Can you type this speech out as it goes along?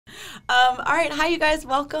All right. Hi, you guys.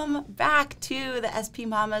 Welcome back to the SP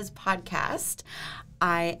Mamas podcast.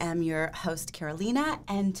 I am your host, Carolina,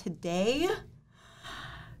 and today,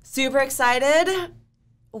 super excited,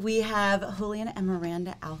 we have Julian and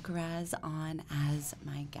Miranda Alcaraz on as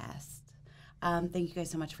my guest. Thank you guys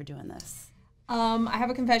so much for doing this. I have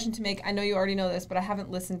a confession to make. I know you already know this, but I haven't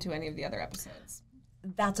listened to any of the other episodes.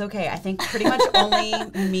 That's okay. I think pretty much only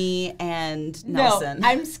me and Nelson. No,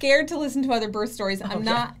 I'm scared to listen to other birth stories. I'm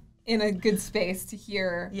not in a good space to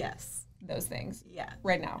hear those things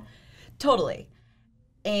right now. Totally.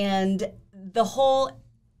 And the whole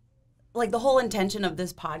intention of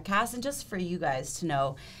this podcast, and just for you guys to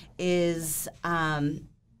know, is,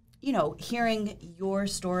 hearing your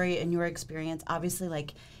story and your experience. Obviously,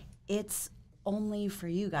 it's only for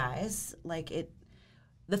you guys.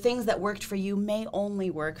 The things that worked for you may only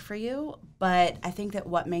work for you, but I think that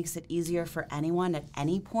what makes it easier for anyone at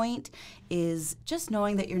any point is just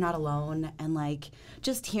knowing that you're not alone, and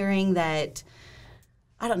just hearing that,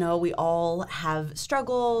 I don't know, we all have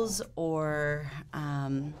struggles or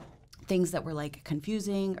things that were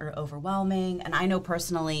confusing or overwhelming. And I know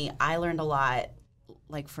personally, I learned a lot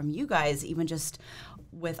from you guys, even just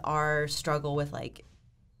with our struggle with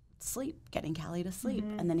sleep, getting Callie to sleep,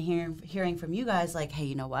 and then hearing from you guys hey,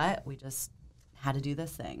 you know what, we just had to do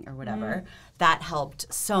this thing or whatever. That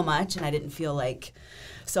helped so much, and I didn't feel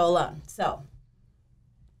so alone. So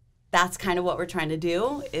that's kind of what we're trying to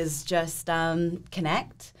do, is just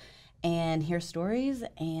connect and hear stories.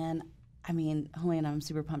 And I mean, Julian, I'm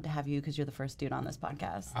super pumped to have you because you're the first dude on this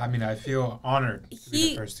podcast. I mean, I feel honored to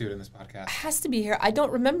be the first dude in this podcast. Has to be here. I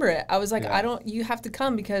don't remember it. I was like, you have to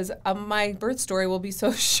come because my birth story will be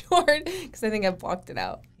so short because I think I've blocked it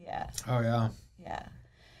out. Yeah. Oh, yeah. Yeah.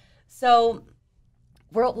 So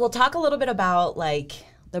we'll talk a little bit about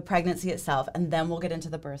the pregnancy itself, and then we'll get into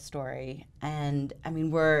the birth story. And I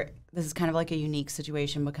mean, this is kind of a unique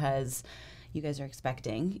situation because you guys are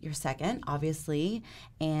expecting your second, obviously,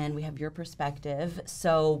 and we have your perspective.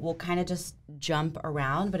 So we'll kind of just jump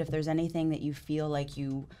around, but if there's anything that you feel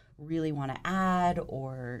you really want to add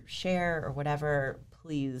or share or whatever,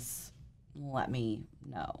 please let me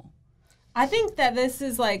know. I think that this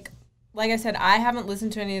is like I said, I haven't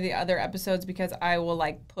listened to any of the other episodes because I will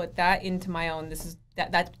put that into my own. That's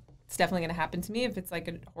definitely going to happen to me if it's a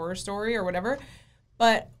horror story or whatever.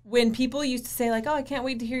 But when people used to say oh, I can't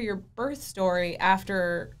wait to hear your birth story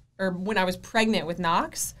after, or when I was pregnant with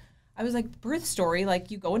Knox, I was birth story,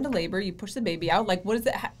 you go into labor, you push the baby out, what is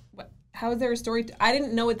it? How is there a story? I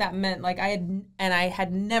didn't know what that meant. I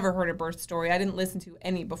had never heard a birth story. I didn't listen to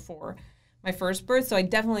any before my first birth. So I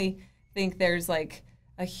definitely think there's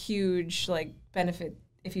a huge benefit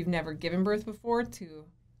if you've never given birth before to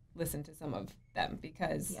listen to some of them,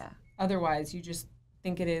 because otherwise you just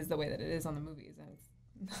think it is the way that it is on the movies, and it's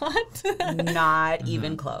not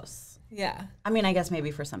even close. Yeah. I mean, I guess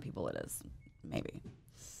maybe for some people it is. Maybe.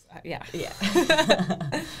 Yeah.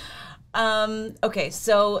 Okay,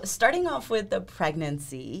 so starting off with the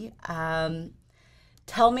pregnancy,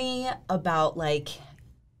 tell me about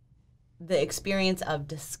the experience of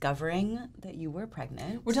discovering that you were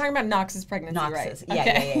pregnant. We're talking about Knox's pregnancy, Knox's, right?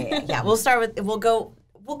 Yeah. Yeah. We'll start with. We'll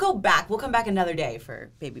go back. We'll come back another day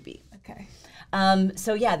for baby B. Okay.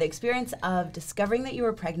 The experience of discovering that you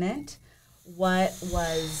were pregnant. What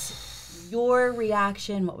was your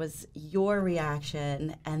reaction? What was your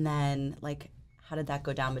reaction? And then, how did that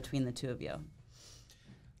go down between the two of you?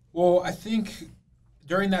 Well, I think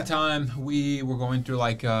during that time, we were going through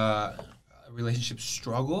a relationship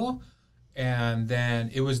struggle. And then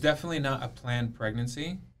it was definitely not a planned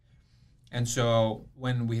pregnancy. And so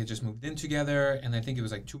when we had just moved in together, and I think it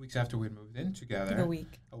was 2 weeks after we had moved in together. A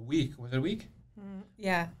week. A week. Was it a week?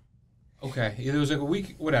 Yeah. Okay. It was a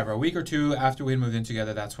week, whatever. A week or two after we had moved in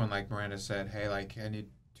together, that's when Miranda said, hey, I need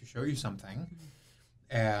to show you something.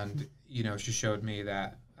 And, she showed me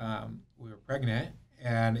that we were pregnant.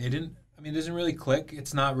 And it doesn't really click.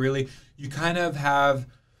 It's not really, you kind of have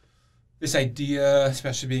this idea,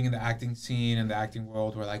 especially being in the acting scene and the acting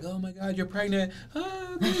world, where oh my God, you're pregnant,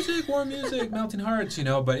 music, warm music, melting hearts,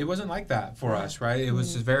 but it wasn't like that for us, right? It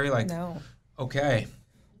was just very no. Okay,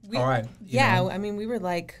 all right. Yeah, I mean, we were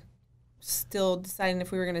still deciding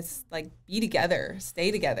if we were gonna be together,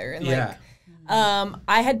 stay together, and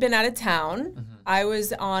I had been out of town. Mm-hmm. I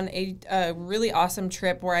was on a really awesome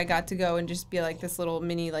trip where I got to go and just be this little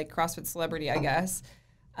mini CrossFit celebrity, I guess,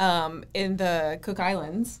 in the Cook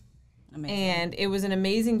Islands. Amazing. And it was an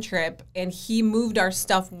amazing trip, and he moved our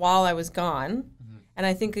stuff while I was gone. Mm-hmm. And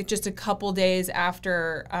I think just a couple days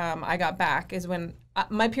after I got back is when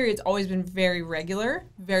my period's always been very regular,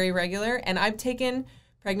 and I've taken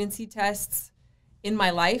pregnancy tests in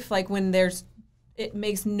my life, like when it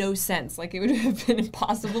makes no sense. Like it would have been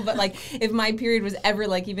impossible. But like if my period was ever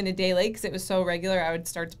like even a day late, because it was so regular, I would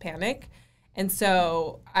start to panic. And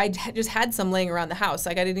so I just had some laying around the house.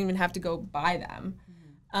 Like I didn't even have to go buy them.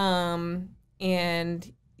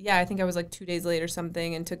 And yeah, I think I was like 2 days late or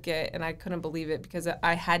something and took it, and I couldn't believe it because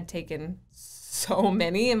I had taken so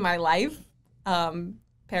many in my life,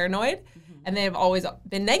 paranoid. And they've always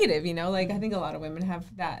been negative, you know? Like, I think a lot of women have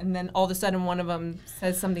that. And then all of a sudden, one of them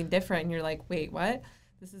says something different, and you're like, wait, what?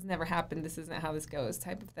 This has never happened. This isn't how this goes,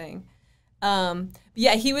 type of thing. But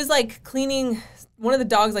yeah, he was, like, cleaning. One of the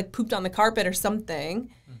dogs, like, pooped on the carpet or something.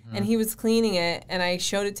 And he was cleaning it, and I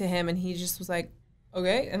showed it to him, and he just was like,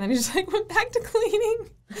 okay. And then he just, like, went back to cleaning.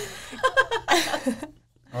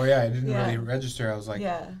 Oh, yeah, I didn't really register. I was like,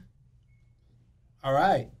 all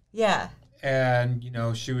right. Yeah. And, you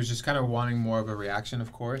know, she was just kind of wanting more of a reaction,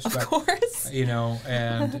 of course. Of course. You know,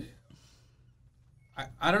 and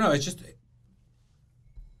I don't know. It's just,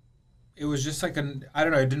 it was just like I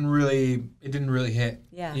don't know. It didn't really hit,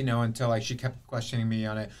 you know, until like she kept questioning me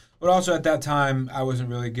on it. But also at that time, I wasn't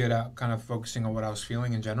really good at kind of focusing on what I was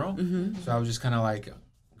feeling in general. So I was just kind of like,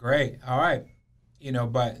 great, all right. You know,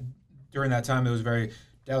 but during that time, it was a very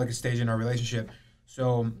delicate stage in our relationship.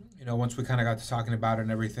 So, you know, once we kind of got to talking about it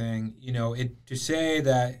and everything, you know, to say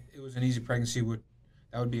that it was an easy pregnancy would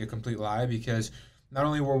be a complete lie, because not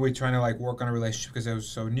only were we trying to like work on a relationship because it was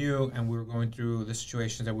so new and we were going through the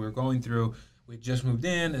situations that we were going through, we just moved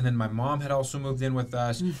in, and then my mom had also moved in with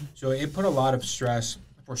us. So it put a lot of stress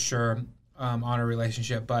for sure on our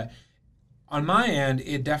relationship. But on my end,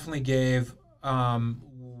 it definitely gave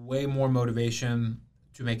way more motivation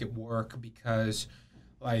to make it work, because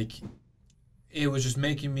like it was just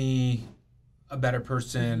making me a better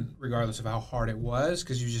person regardless of how hard it was,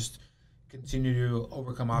 because you just continue to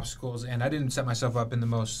overcome obstacles. And I didn't set myself up in the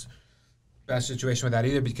best situation with that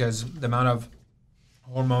either, because the amount of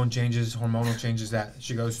hormonal changes that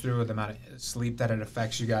she goes through, the amount of sleep that it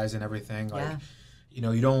affects you guys and everything. Like, you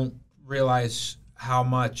know, you don't realize how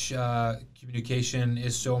much communication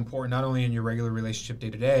is so important, not only in your regular relationship day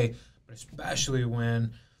to day, but especially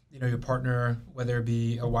when, you know, your partner, whether it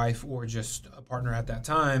be a wife or just a partner at that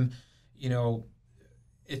time, you know,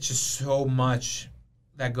 it's just so much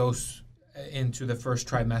that goes into the first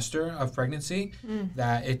trimester of pregnancy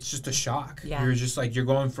that it's just a shock. You're just like, you're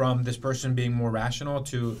going from this person being more rational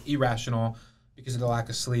to irrational because of the lack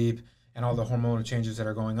of sleep and all the hormonal changes that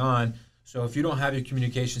are going on. So if you don't have your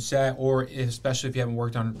communication set, or especially if you haven't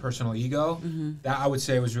worked on personal ego, that I would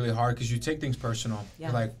say was really hard, because you take things personal.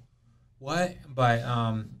 You're like, what? But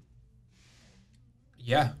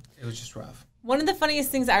yeah, it was just rough. One of the funniest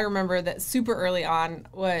things I remember that super early on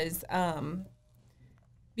was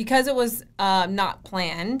because it was not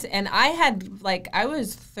planned, and I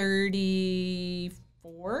was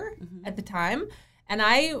 34 at the time, and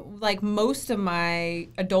I, like most of my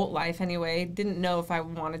adult life anyway, didn't know if I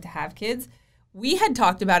wanted to have kids. We had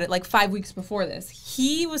talked about it like 5 weeks before this.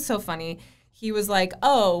 He was so funny. He was like,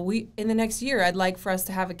 oh, in the next year, I'd like for us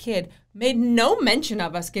to have a kid. Made no mention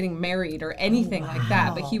of us getting married or anything like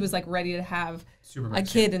that. But he was like ready to have a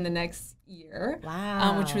kid in the next year.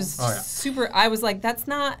 Wow. Which was super. I was like, that's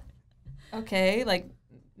not okay. Like,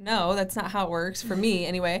 no, that's not how it works for me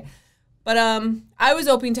anyway. But I was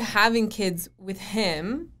open to having kids with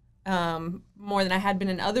him more than I had been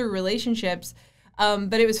in other relationships.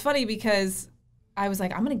 But it was funny because I was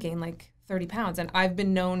like, I'm going to gain like 30 pounds. And I've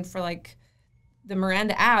been known for like the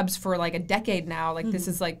Miranda abs for like a decade now. Like this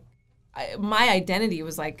is like, my identity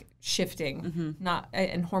was like shifting, not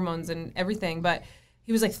and hormones and everything. But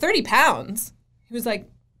he was like 30 pounds. He was like,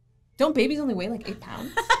 don't babies only weigh like 8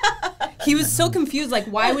 pounds? He was so confused, like,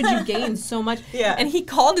 why would you gain so much? And he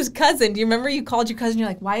called his cousin. Do you remember you called your cousin? You're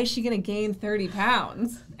like, why is she going to gain 30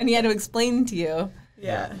 pounds? And he had to explain to you.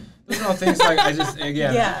 Those are all things like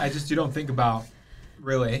you don't think about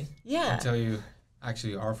really until you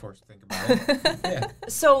actually are forced to think about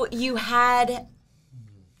it. So you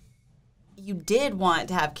did want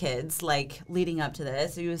to have kids, like, leading up to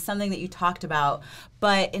this. It was something that you talked about.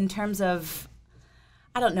 But in terms of,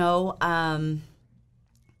 I don't know,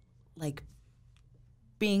 like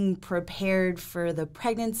being prepared for the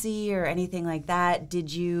pregnancy or anything like that,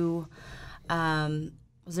 did you,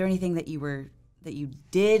 was there anything that you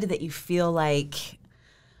did that you feel like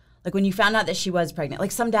when you found out that she was pregnant,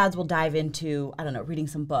 like some dads will dive into, I don't know, reading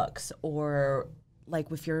some books, or like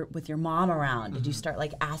with your mom around, did you start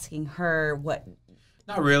like asking her what?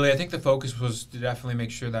 Not really. I think the focus was to definitely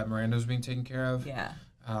make sure that Miranda was being taken care of.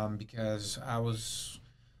 Because I was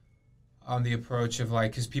on the approach of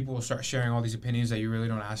like, because people will start sharing all these opinions that you really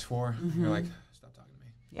don't ask for. You're like, stop talking to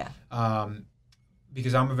me.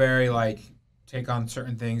 because I'm a very like take on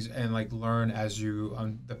certain things and like learn as you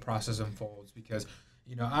the process unfolds. Because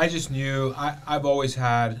I just knew I've always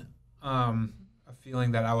had a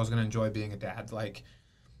feeling that I was gonna enjoy being a dad. Like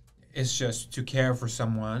it's just to care for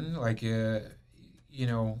someone like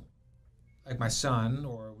like my son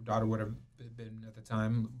or daughter would have been at the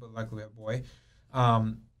time, but luckily a boy.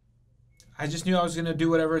 I just knew I was gonna do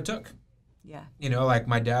whatever it took. Yeah. Like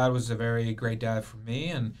my dad was a very great dad for me,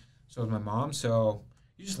 and so was my mom. So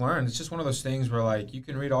you just learn. It's just one of those things where like you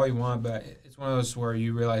can read all you want, but it's one of those where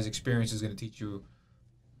you realize experience is going to teach you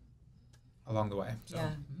along the way. So.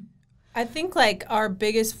 Yeah. I think like our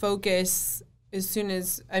biggest focus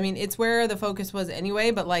it's where the focus was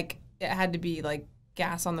anyway, but like it had to be like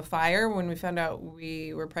gas on the fire when we found out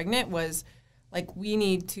we were pregnant was like we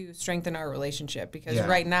need to strengthen our relationship because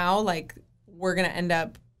right now like we're going to end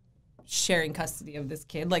up sharing custody of this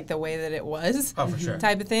kid like the way that it was for sure.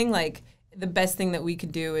 type of thing. Like the best thing that we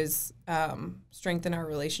could do is strengthen our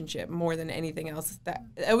relationship more than anything else. That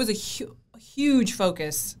it was a huge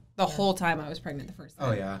focus the whole time I was pregnant the first time.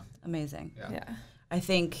 Oh yeah. Amazing. Yeah. I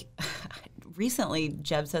think recently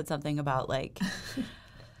Jeb said something about like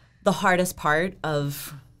the hardest part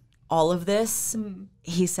of all of this,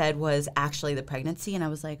 he said, was actually the pregnancy. And I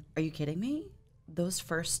was like, are you kidding me? Those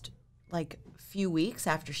first like few weeks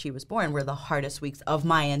after she was born were the hardest weeks of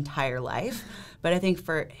my entire life. But I think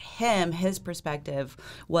for him, his perspective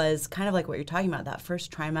was kind of like what you're talking about, that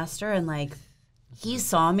first trimester. And like, he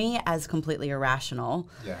saw me as completely irrational.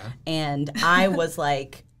 Yeah. And I was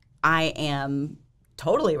like, I am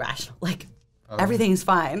totally rational. Like, everything's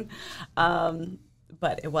fine.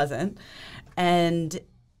 But it wasn't. And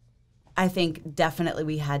I think definitely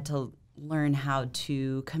we had to learn how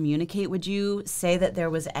to communicate. Would you say that there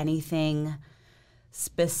was anything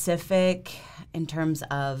specific in terms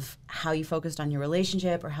of how you focused on your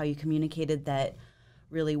relationship or how you communicated that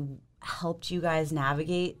really helped you guys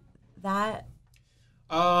navigate that?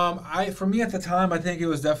 For me at the time, I think it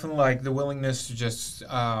was definitely like the willingness to just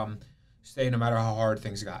stay no matter how hard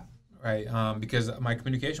things got, right? Because my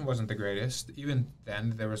communication wasn't the greatest. Even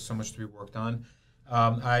then, there was so much to be worked on.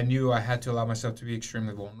 I knew I had to allow myself to be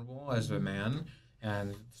extremely vulnerable as a man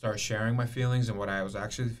and start sharing my feelings and what I was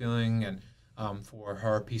actually feeling, and for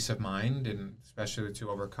her peace of mind, and especially to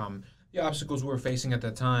overcome the obstacles we were facing at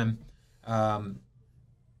that time.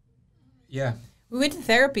 Yeah. We went to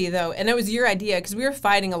therapy, though, and it was your idea because we were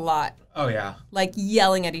fighting a lot. Oh, yeah. Like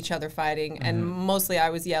yelling at each other, fighting, and mostly I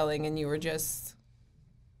was yelling and you were just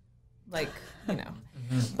like,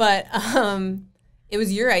 But it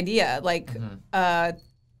was your idea, like,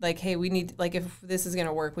 hey, we need, like, if this is going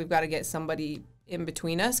to work, we've got to get somebody in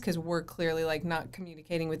between us because we're clearly, like, not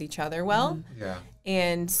communicating with each other well. Yeah.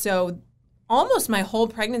 And so almost my whole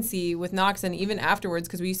pregnancy with Knox, and even afterwards,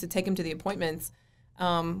 because we used to take him to the appointments,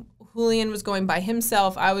 Julian was going by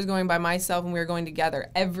himself, I was going by myself, and we were going together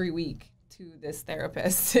every week to this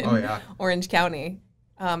therapist in Orange County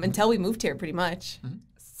until we moved here, pretty much.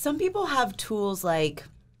 Some people have tools like,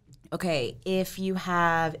 okay, if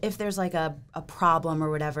there's like a problem or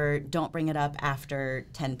whatever, don't bring it up after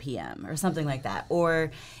 10 p.m. or something like that. Or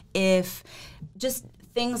if just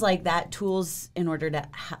things like that, tools in order to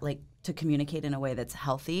to communicate in a way that's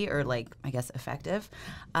healthy or like, I guess, effective.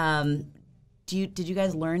 Did you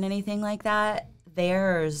guys learn anything like that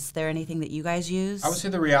there, or is there anything that you guys use? I would say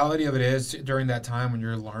the reality of it is during that time when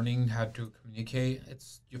you're learning how to communicate,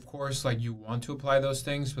 it's of course like you want to apply those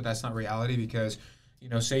things, but that's not reality because,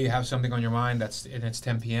 say you have something on your mind and it's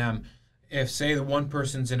 10 p.m. If say the one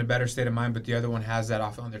person's in a better state of mind, but the other one has that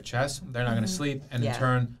off on their chest, they're not going to sleep. And in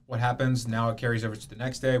turn, what happens now? It carries over to the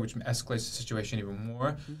next day, which escalates the situation even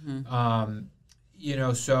more.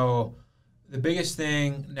 So the biggest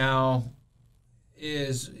thing now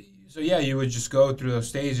is, you would just go through those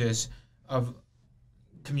stages of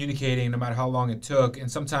communicating no matter how long it took. And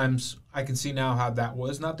sometimes I can see now how that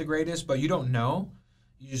was not the greatest, but you don't know.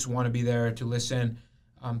 You just want to be there to listen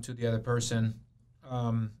to the other person.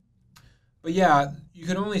 But yeah, you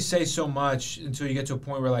can only say so much until you get to a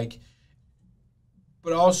point where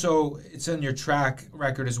but also it's in your track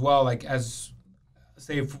record as well. Like as,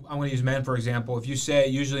 say, if I'm going to use men, for example, if you say,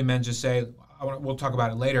 usually men just say, we'll talk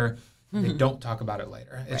about it later. They don't talk about it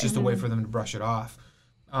later. It's just a way for them to brush it off.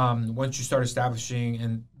 Once you start establishing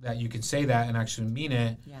and that you can say that and actually mean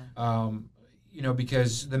it,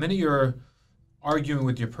 because the minute you're arguing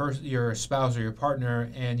with your spouse or your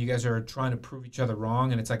partner and you guys are trying to prove each other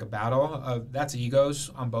wrong and it's like a battle, that's egos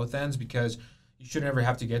on both ends because you shouldn't ever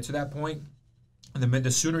have to get to that point. And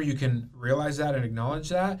the sooner you can realize that and acknowledge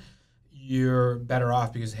that, you're better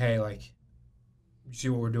off because, hey, you see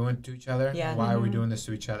what we're doing to each other? Yeah. Why are we doing this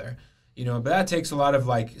to each other? you know, but that takes a lot of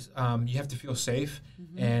like, you have to feel safe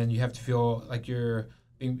and you have to feel like you're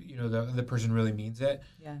being, you know, the person really means it,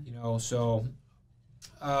 you know, so,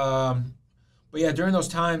 but yeah, during those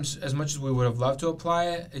times, as much as we would have loved to apply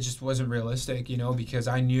it, it just wasn't realistic, you know, because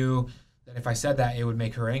I knew that if I said that, it would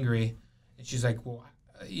make her angry. And she's like, well,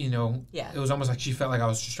 you know, it was almost like she felt like I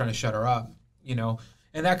was just trying to shut her up, you know.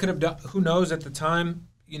 And that could have done, who knows at the time,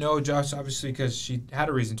 you know, just obviously because she had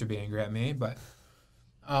a reason to be angry at me. But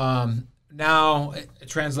now,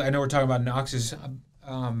 I know we're talking about Knox's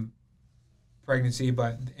pregnancy,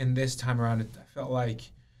 but in this time around, I felt like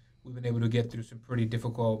we've been able to get through some pretty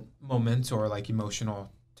difficult moments or like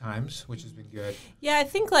emotional times, which has been good. Yeah, I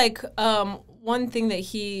think like one thing that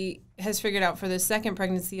he has figured out for the second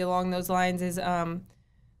pregnancy along those lines is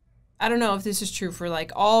I don't know if this is true for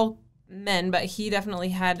like all men, but he definitely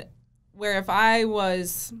had where if I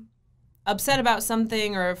was upset about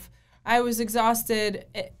something or if I was exhausted,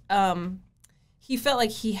 he felt like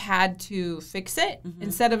he had to fix it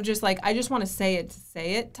instead of just like, I just want to say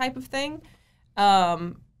it type of thing.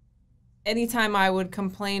 Anytime I would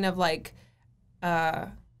complain of like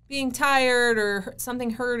being tired or something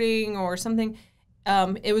hurting or something,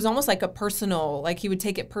 it was almost like a personal, like he would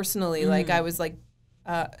take it personally. Like I was like,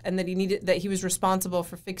 and that he was responsible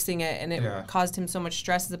for fixing it, and it caused him so much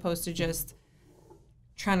stress as opposed to just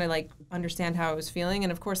trying to like understand how I was feeling.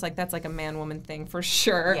 And of course, like that's like a man-woman thing for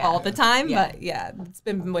sure all the time. But yeah, it's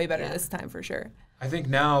been way better this time for sure. I think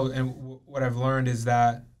now, and what I've learned is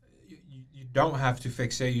that you don't have to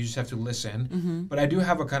fix it. You just have to listen. But I do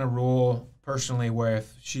have a kind of rule personally where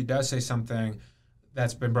if she does say something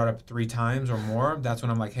that's been brought up 3 times or more, that's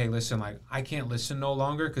when I'm like, hey, listen, like I can't listen no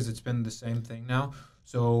longer because it's been the same thing now.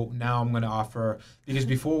 So now I'm going to offer, because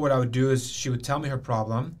before what I would do is she would tell me her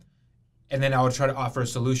problem and then I would try to offer a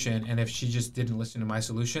solution. And if she just didn't listen to my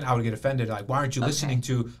solution, I would get offended. Like, why aren't you listening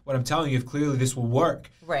to what I'm telling you if clearly this will work?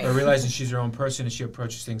 Right. But realizing she's her own person and she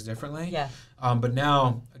approaches things differently. Yeah. But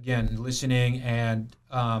now, again, listening and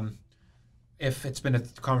if it's been a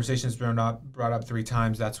conversation that's been brought up 3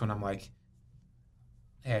 times, that's when I'm like,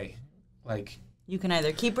 hey, like. You can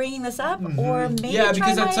either keep bringing this up or maybe yeah,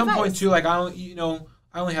 because try at some advice. point too, like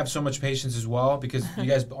I only have so much patience as well because you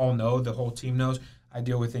guys all know, the whole team knows, I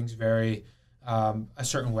deal with things very a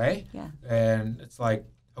certain way. Yeah. And it's like,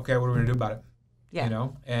 okay, what are we gonna do about it? Yeah. You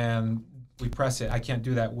know, and we press it. I can't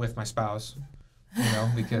do that with my spouse, you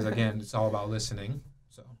know, because again, it's all about listening.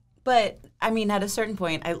 So. But I mean, at a certain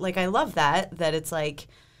point, I love that it's like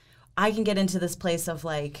I can get into this place of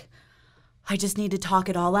like, I just need to talk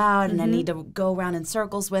it all out and I need to go around in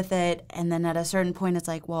circles with it. And then at a certain point, it's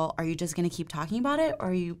like, well, are you just going to keep talking about it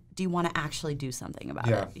or do you want to actually do something about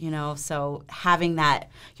it? You know, so having that,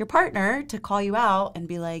 your partner to call you out and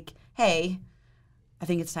be like, hey, I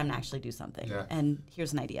think it's time to actually do something. Yeah. And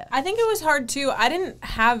here's an idea. I think it was hard too. I didn't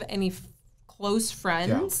have any close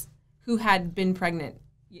friends who had been pregnant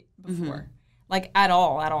before, like at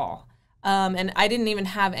all. And I didn't even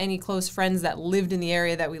have any close friends that lived in the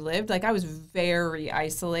area that we lived. Like, I was very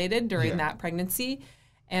isolated during that pregnancy.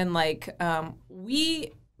 And, like,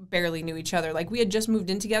 we barely knew each other. Like, we had just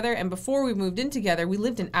moved in together. And before we moved in together, we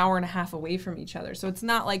lived an hour and a half away from each other. So it's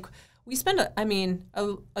not like we spent,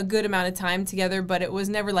 a good amount of time together, but it was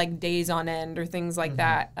never, like, days on end or things like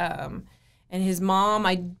that. And his mom,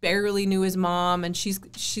 I barely knew his mom, and she's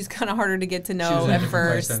kind of harder to get to know at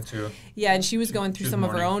first. Then too. Yeah, and she was going through some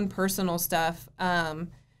of her own personal stuff.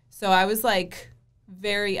 So I was like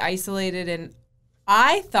very isolated, and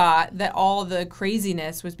I thought that all the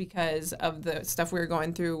craziness was because of the stuff we were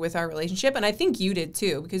going through with our relationship, and I think you did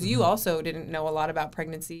too, because you also didn't know a lot about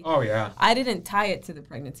pregnancy. Oh yeah. I didn't tie it to the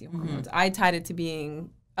pregnancy hormones. I tied it to being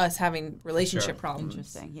us having relationship problems.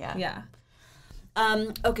 Interesting. Yeah. Yeah.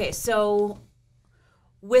 Okay, so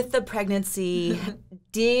with the pregnancy,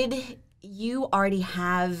 did you already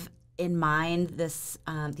have in mind this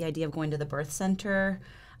the idea of going to the birth center,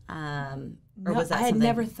 or was that I had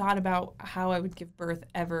never thought about how I would give birth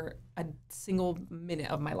ever a single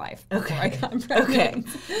minute of my life before I got pregnant. Okay,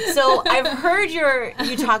 so I've heard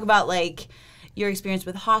you talk about like your experience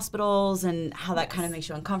with hospitals and how that kind of makes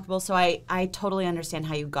you uncomfortable. So I totally understand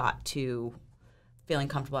how you got to feeling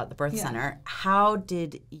comfortable at the birth center. How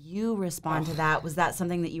did you respond to that? Was that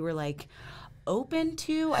something that you were like open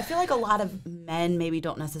to? I feel like a lot of men maybe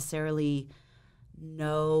don't necessarily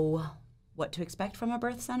know what to expect from a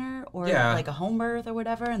birth center or like a home birth or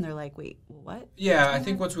whatever, and they're like, wait, what? Yeah, I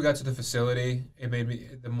think once we got to the facility, it made me,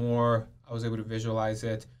 the more I was able to visualize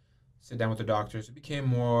it, sit down with the doctors, it became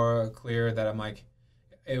more clear that I'm like,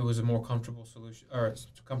 it was a more comfortable solution, or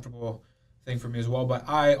comfortable thing for me as well. But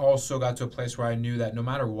I also got to a place where I knew that no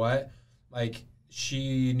matter what, like,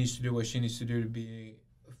 she needs to do what she needs to do to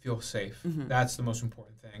feel safe. That's the most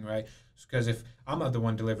important thing, right? Because if I'm not the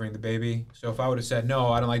one delivering the baby, so if I would have said, no,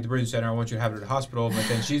 I don't like the birthing center, I want you to have her at the hospital, but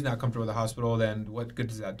then she's not comfortable with the hospital, then what good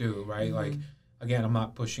does that do, right? Like, again, I'm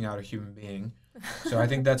not pushing out a human being. So I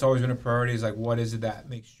think that's always been a priority, is like, what is it that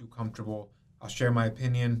makes you comfortable? I'll share my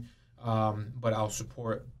opinion, but I'll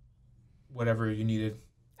support whatever you needed.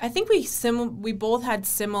 I think we both had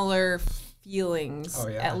similar feelings,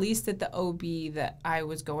 at least at the OB that I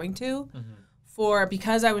was going to.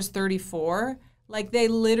 Because I was 34, like they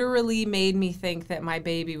literally made me think that my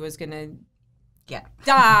baby was going to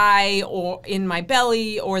die or in my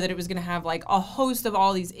belly, or that it was going to have like a host of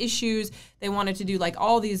all these issues. They wanted to do like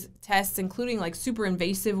all these tests, including like super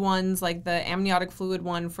invasive ones, like the amniotic fluid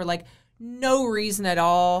one, for like no reason at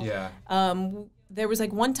all. There was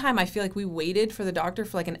like one time I feel like we waited for the doctor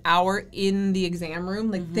for like an hour in the exam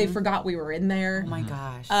room. Like they forgot we were in there. Oh my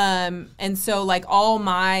gosh. And so like all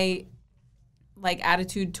my like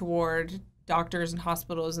attitude toward doctors and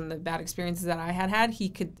hospitals and the bad experiences that I had,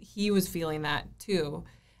 he was feeling that too.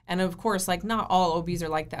 And of course, like not all OBs are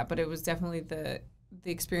like that, but it was definitely the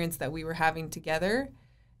experience that we were having together.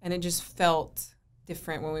 And it just felt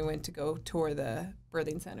different when we went to go tour the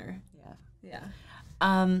birthing center.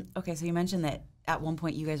 Okay, so you mentioned that at one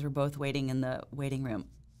point you guys were both waiting in the waiting room.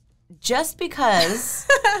 Just because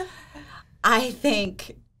I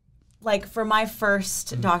think, like, for my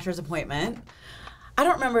first doctor's appointment, I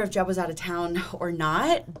don't remember if Jeb was out of town or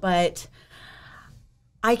not, but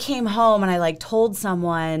I came home and I, like, told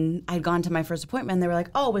someone I'd gone to my first appointment, and they were like,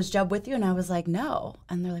 oh, was Jeb with you? And I was like, no.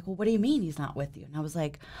 And they're like, well, what do you mean he's not with you? And I was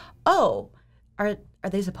like, oh, are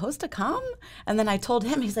they supposed to come? And then I told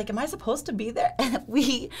him, he's like, am I supposed to be there? And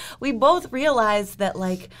we both realized that,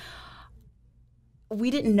 like, we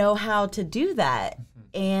didn't know how to do that.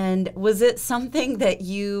 And was it something that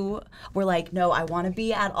you were like, no, I want to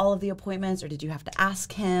be at all of the appointments, or did you have to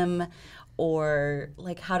ask him? Or,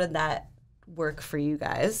 like, how did that work for you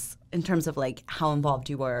guys in terms of, like, how involved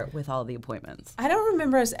you were with all the appointments? I don't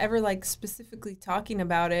remember us ever, like, specifically talking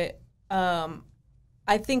about it.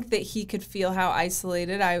 I think that he could feel how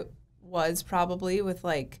isolated I was probably with,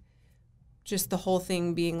 like, just the whole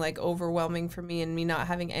thing being, like, overwhelming for me and me not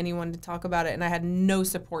having anyone to talk about it. And I had no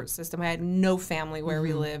support system. I had no family where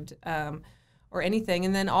we lived or anything.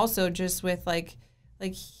 And then also just with, like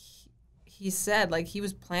he said, like, he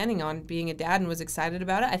was planning on being a dad and was excited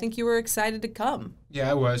about it. I think you were excited to come. Yeah,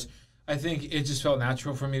 I was. I think it just felt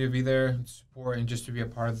natural for me to be there, support, and just to be a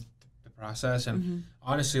part of the process. And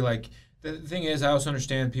honestly, like, the thing is, I also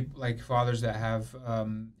understand people, like fathers that have,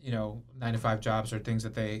 9-to-5 jobs or things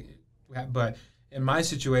that they have. But in my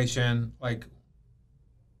situation, like,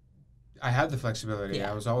 I had the flexibility. I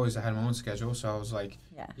had my own schedule. So I was like,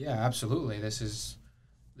 yeah, absolutely. It was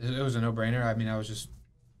a no-brainer. I mean, I was just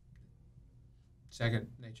second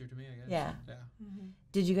nature to me, I guess. Yeah.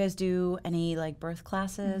 Did you guys do any, like, birth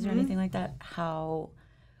classes or anything like that?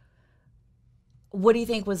 What do you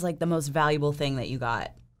think was, like, the most valuable thing that you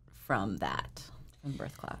got from that in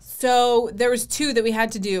birth class? So there was 2 that we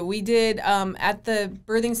had to do. We did at the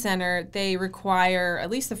birthing center, they require at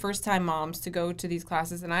least the first time moms to go to these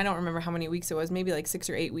classes, and I don't remember how many weeks it was, maybe like 6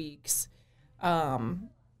 or 8 weeks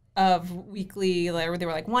of weekly, where they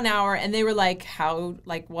were like 1 hour, and they were like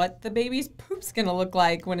what the baby's poop's gonna look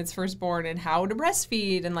like when it's first born, and how to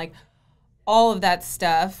breastfeed, and like all of that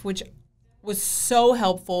stuff, which was so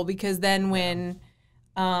helpful, because then when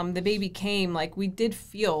the baby came, like, we did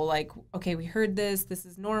feel like, okay, we heard this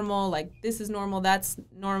is normal, like, this is normal, that's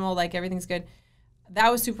normal, like, everything's good.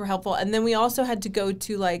 That was super helpful. And then we also had to go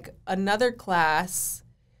to, like, another class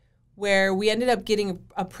where we ended up getting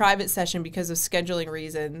a private session because of scheduling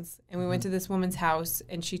reasons. And we went to this woman's house,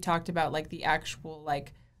 and she talked about, like, the actual,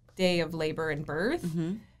 like, day of labor and birth.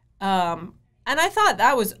 And I thought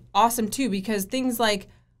that was awesome too, because things like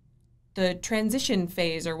the transition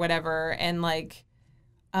phase or whatever, and, like,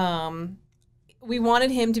 we wanted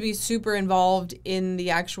him to be super involved in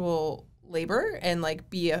the actual labor and, like,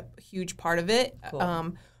 be a huge part of it.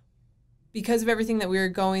 Cool. Because of everything that we were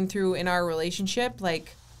going through in our relationship,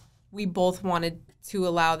 like, we both wanted to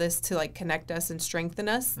allow this to, like, connect us and strengthen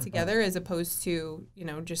us together, as opposed to,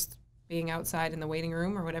 just being outside in the waiting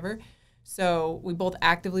room or whatever. So we both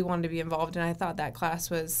actively wanted to be involved, and I thought that class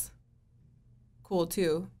was cool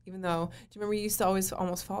too, even though, do you remember you used to always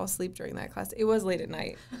almost fall asleep during that class? It was late at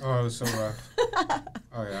night. Oh, it was so rough.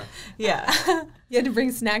 Oh, yeah. Yeah. You had to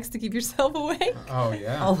bring snacks to keep yourself awake. Oh,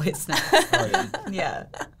 yeah. Always snacks. Oh, yeah.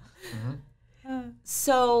 Yeah.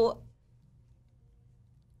 So,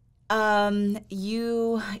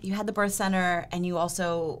 you had the birth center, and you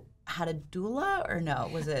also had a doula or no?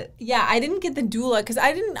 Was it? Yeah, I didn't get the doula because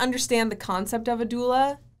I didn't understand the concept of a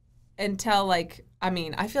doula until like, I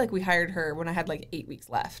mean, I feel like we hired her when I had like 8 weeks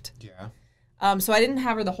left. Yeah. So I didn't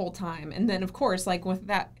have her the whole time. And then of course, like with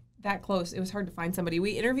that close, it was hard to find somebody.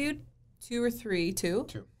 We interviewed two.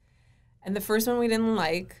 And the first one we didn't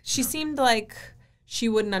like. She seemed like she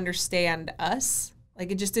wouldn't understand us.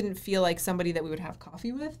 Like it just didn't feel like somebody that we would have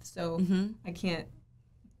coffee with. So I can't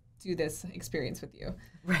do this experience with you.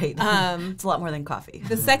 Right. It's a lot more than coffee.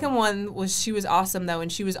 The second one she was awesome though.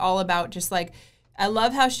 And she was all about just like, I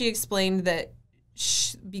love how she explained that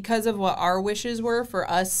because of what our wishes were for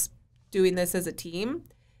us doing this as a team,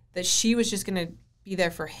 that she was just going to be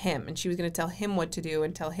there for him. And she was going to tell him what to do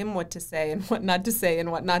and tell him what to say and what not to say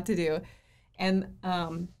and what not to do. And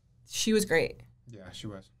she was great. Yeah, she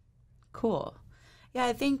was. Cool. Yeah,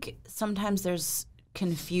 I think sometimes there's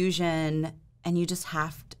confusion and you just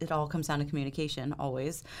have to, it all comes down to communication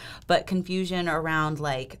always, but confusion around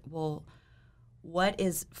like, well, what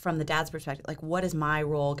is, from the dad's perspective, like what is my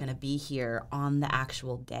role going to be here on the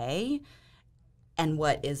actual day? And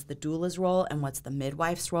what is the doula's role and what's the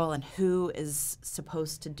midwife's role and who is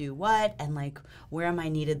supposed to do what and like where am I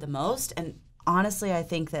needed the most? And honestly, I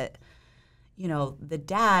think that, you know, the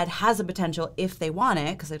dad has a potential if they want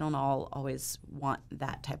it, because they don't all always want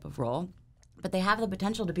that type of role, but they have the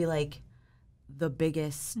potential to be like the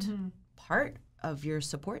biggest part of your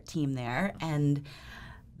support team there. And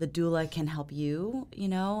the doula can help you, you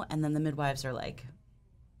know, and then the midwives are like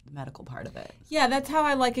the medical part of it. Yeah, that's how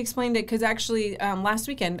I like explained it. Because actually, last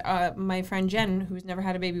weekend, my friend Jen, who's never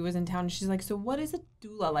had a baby, was in town. And she's like, "So what is a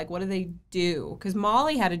doula? Like, what do they do?" Because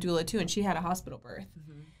Molly had a doula too, and she had a hospital birth.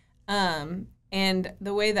 And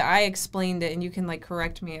the way that I explained it, and you can like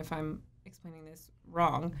correct me if I'm explaining this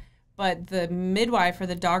wrong, but the midwife or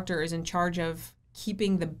the doctor is in charge of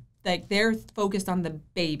keeping the, like they're focused on the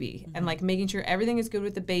baby and like making sure everything is good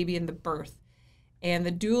with the baby and the birth. And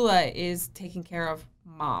the doula is taking care of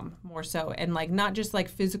mom more so. And like not just like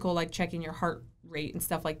physical, like checking your heart rate and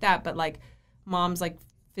stuff like that, but like mom's like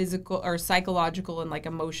physical or psychological and like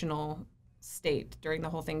emotional state during the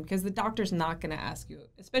whole thing, because the doctor's not going to ask you,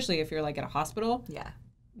 especially if you're like at a hospital. Yeah.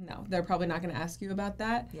 No, they're probably not going to ask you about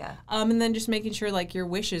that. Yeah. And then just making sure like your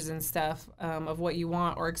wishes and stuff of what you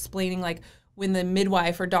want, or explaining like when the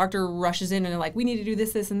midwife or doctor rushes in and like, we need to do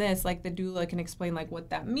this, this, and this, like the doula can explain like what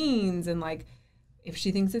that means and like if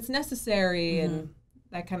she thinks it's necessary and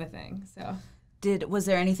that kind of thing. So was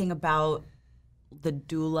there anything about the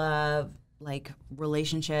doula like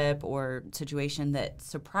relationship or situation that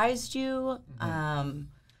surprised you?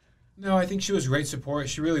 No, I think she was great support.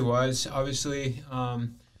 She really was. Obviously,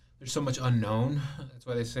 there's so much unknown. That's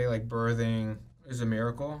why they say like birthing is a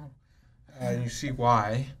miracle. And you see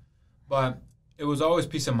why. But it was always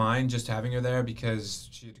peace of mind just having her there, because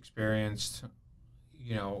she had experienced,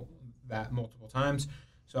 you know, that multiple times.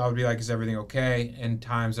 So I would be like, is everything okay? In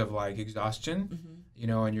times of like exhaustion, you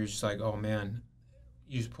know, and you're just like, oh man,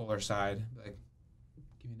 you just pull her aside, like,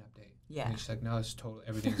 give me an update. Yeah. And she's like, no, it's totally,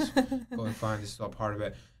 everything's going fine. This is all part of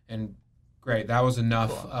it. And great. That was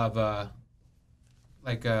enough of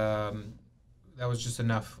that was just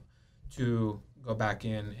enough to go back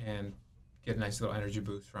in and get a nice little energy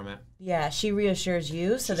boost from it. Yeah, she reassures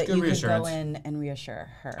you so that you can go in and reassure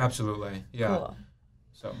her. Absolutely. Yeah. Cool.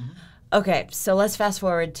 So. Okay, so let's fast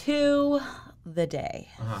forward to the day,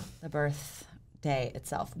 the birth day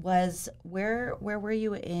itself. Where were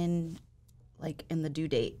you in the due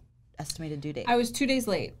date, estimated due date? I was 2 days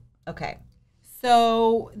late. Okay.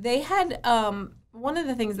 So they had, one of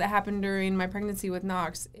the things that happened during my pregnancy with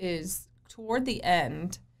Knox is toward the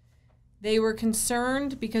end, they were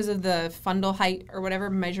concerned because of the fundal height or whatever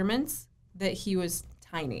measurements that he was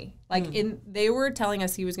tiny. They were telling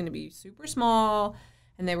us he was going to be super small,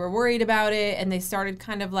 and they were worried about it. And they started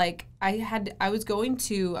kind of like, I was going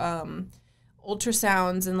to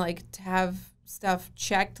ultrasounds and like to have stuff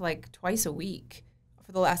checked like twice a week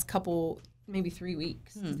for the last couple, maybe 3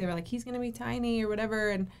 weeks. They were like, he's going to be tiny or whatever.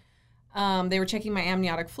 And they were checking my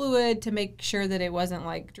amniotic fluid to make sure that it wasn't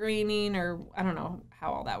like draining, or I don't know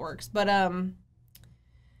how all that works. But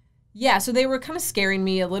yeah, so they were kind of scaring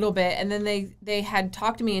me a little bit. And then they had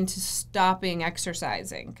talked me into stopping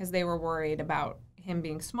exercising because they were worried about him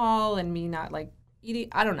being small and me not like eating.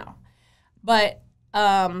 I don't know. But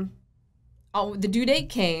the due date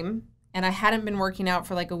came, and I hadn't been working out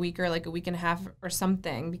for like a week or like a week and a half or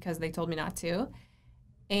something because they told me not to.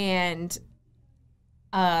 And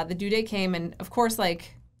the due date came, and of course,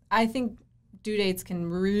 like, I think due dates can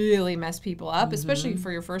really mess people up, especially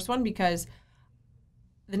for your first one, because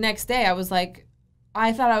the next day I was like,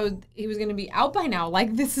 I thought he was going to be out by now.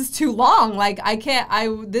 Like, this is too long. Like,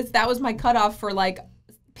 that was my cutoff for, like,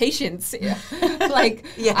 patience. Like,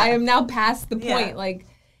 yeah. I am now past the point. Yeah. Like,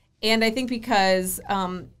 and I think because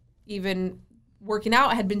even working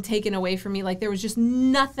out had been taken away from me. Like, there was just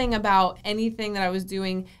nothing about anything that I was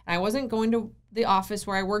doing. I wasn't going to the office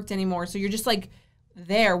where I worked anymore. So you're just, like,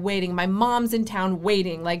 there waiting. My mom's in town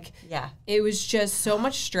waiting. Like, yeah. It was just so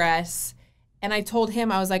much stress. And I told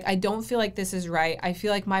him, I was like, I don't feel like this is right. I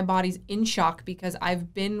feel like my body's in shock because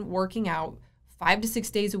I've been working out 5 to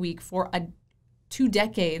 6 days a week for 2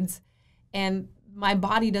 decades, and my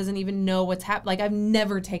body doesn't even know what's happening. Like, I've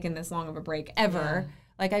never taken this long of a break, ever. Yeah.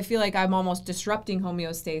 Like, I feel like I'm almost disrupting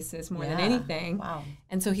homeostasis more than anything. Wow.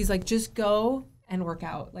 And so he's like, just go and work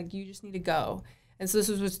out. Like, you just need to go. And so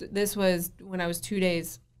this was when I was 2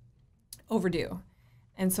 days overdue.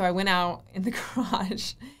 And so I went out in the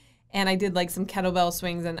garage. And I did, like, some kettlebell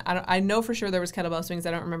swings. And I know for sure there was kettlebell swings.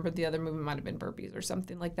 I don't remember the other movement. Might have been burpees or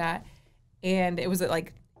something like that. And it was at,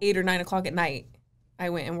 like, 8 or 9 o'clock at night.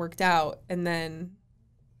 I went and worked out. And then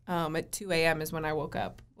at 2 a.m. is when I woke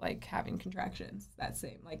up, like, having contractions that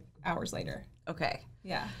same, like, hours later. Okay.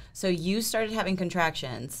 Yeah. So you started having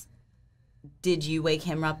contractions. Did you wake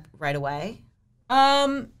him up right away?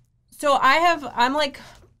 So I'm, like...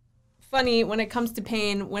 funny when it comes to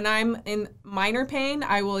pain. When I'm in minor pain,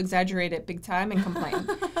 I will exaggerate it big time and complain.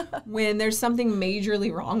 When there's something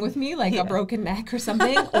majorly wrong with me, like a broken neck or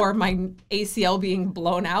something, or my ACL being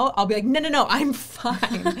blown out, I'll be like, no, I'm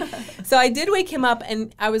fine. So I did wake him up,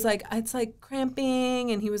 and I was like, it's like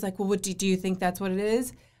cramping, and he was like, well, what do you think that's what it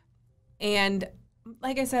is? And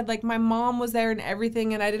like I said, like, my mom was there and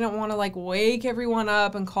everything, and I didn't want to, like, wake everyone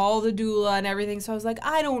up and call the doula and everything. So I was like,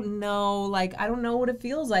 I don't know. Like, I don't know what it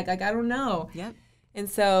feels like. Like, I don't know. Yep. And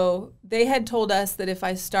so they had told us that if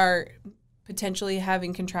I start potentially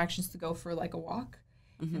having contractions, to go for, like, a walk.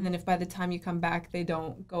 Mm-hmm. And then if by the time you come back they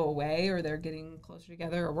don't go away, or they're getting closer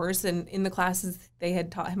together or worse. And in the classes, they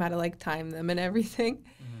had taught him how to, like, time them and everything.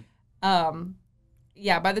 Mm-hmm.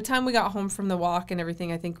 Yeah, by the time we got home from the walk and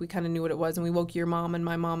everything, I think we kind of knew what it was. And we woke your mom, and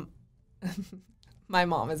my mom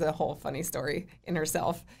is a whole funny story in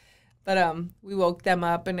herself. But we woke them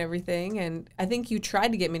up and everything. And I think you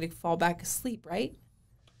tried to get me to fall back asleep, right?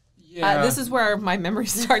 Yeah. This is where my memory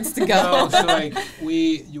starts to go. No, so, like,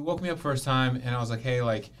 you woke me up first time, and I was like, hey,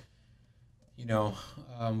 like, you know,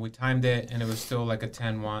 we timed it, and it was still like a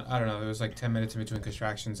 10-1. I don't know. There was like 10 minutes in between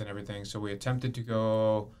contractions and everything. So we attempted to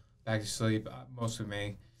go back to sleep, mostly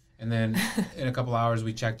me. And then in a couple hours,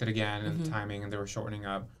 we checked it again, and the timing, and they were shortening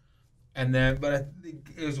up. And then, but I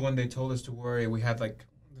think it was when they told us to worry, we had, like,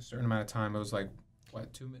 a certain amount of time. It was like,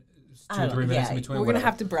 what, 2 minutes? 2 or 3 minutes in between. We're going to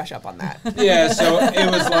have to brush up on that. Yeah, so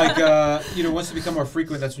it was like, you know, once it become more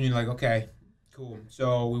frequent, that's when you're like, okay, cool.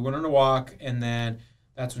 So we went on a walk, and then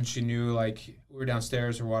that's when she knew, like, we were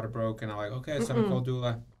downstairs, her water broke, and I'm like, okay, it's time to call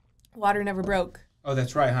doula. Water never broke. Oh,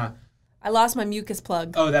 that's right, huh? I lost my mucus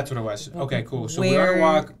plug. Oh, that's what it was. Okay, cool. So we were on a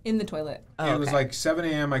walk. In the toilet. It was like 7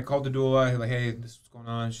 a.m. I called the doula. Like, hey, this is what's going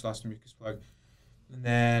on. She lost her mucus plug. And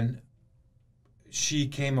then she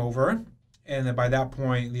came over. And then by that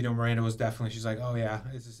point, you know, Miranda was definitely, she's like, oh, yeah,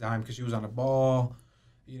 this is time. Because she was on a ball,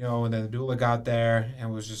 you know, and then the doula got there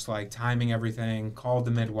and was just like timing everything, called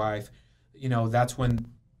the midwife. You know, that's when,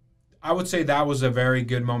 I would say that was a very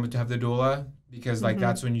good moment to have the doula. Because, like,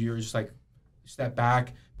 that's when you're just like, step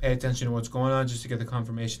back, pay attention to what's going on, just to get the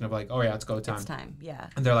confirmation of, like, oh, yeah, it's go time. It's time, yeah.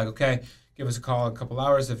 And they're like, okay, give us a call in a couple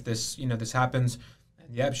hours if this, you know, this happens.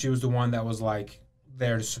 And, yep, she was the one that was, like,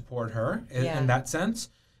 there to support her in that sense,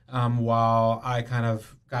 while I kind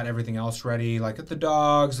of got everything else ready, like, at the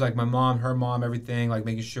dogs, like, my mom, her mom, everything, like,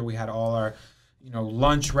 making sure we had all our, you know,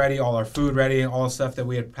 lunch ready, all our food ready, all the stuff that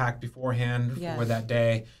we had packed beforehand for that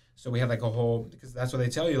day. So we had, like, a whole, because that's what they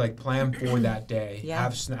tell you, like, plan for that day.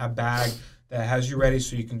 Have a bag that has you ready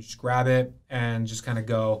so you can just grab it and just kind of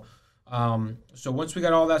go. So once we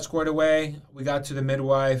got all that squared away, we got to the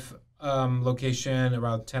midwife location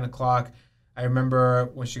around 10 o'clock. I remember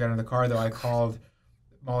when she got in the car, though, I called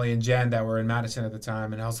Molly and Jen that were in Madison at the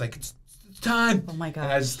time, and I was like, it's time. Oh, my God.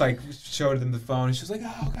 And I just, like, showed them the phone, and she was like,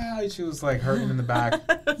 oh, God. She was, like, hurting in the back.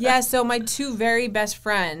 Yeah, so my 2 very best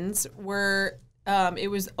friends were,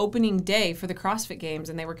 it was opening day for the CrossFit Games,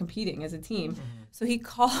 and they were competing as a team. So he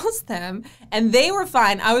calls them, and they were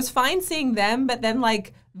fine. I was fine seeing them, but then,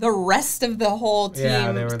 like, the rest of the whole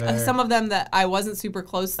team, they were there. Some of them that I wasn't super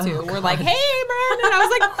close to were like, hey, Brandon. And I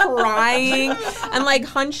was, like, crying and, like,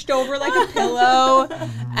 hunched over like a pillow.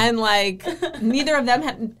 And, like, neither of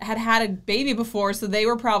them had a baby before, so they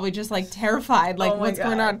were probably just, like, terrified, like, what's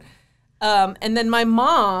going on? And then my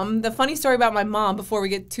mom, the funny story about my mom, before we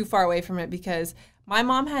get too far away from it, because My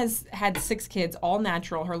mom has had 6 kids, all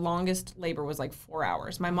natural. Her longest labor was like 4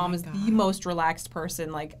 hours. My mom is the most relaxed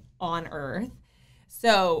person like on earth.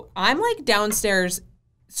 So I'm like downstairs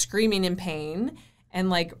screaming in pain and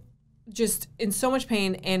like just in so much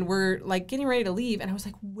pain, and we're like getting ready to leave, and I was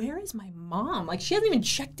like, where is my mom? Like, she hasn't even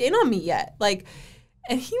checked in on me yet. Like,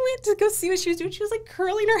 and he went to go see what she was doing. She was like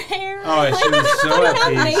curling her hair. Oh, like, she was so at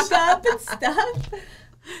peace. Makeup and stuff.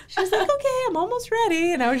 She was like, okay, I'm almost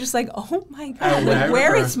ready. And I was just like, oh my God, like,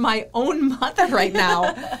 where is my own mother right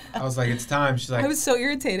now? I was like, it's time. She's like, I was so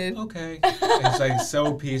irritated. Okay. And it's like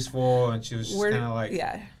so peaceful, and she was just kind of like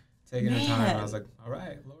taking her time. And I was like, all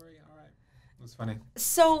right, Lori, all right. It was funny.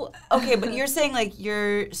 So, okay, but you're saying like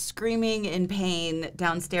you're screaming in pain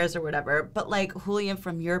downstairs or whatever, but like Julian,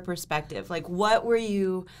 from your perspective, like what were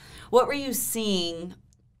you seeing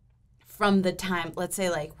from the time, let's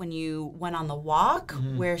say like when you went on the walk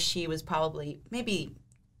where she was probably maybe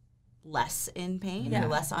less in pain or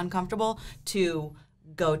less uncomfortable to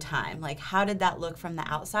go time? Like how did that look from the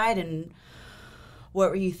outside, and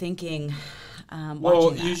what were you thinking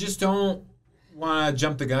watching that? You just don't want to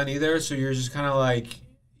jump the gun either, so you're just kind of like,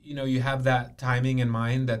 you know, you have that timing in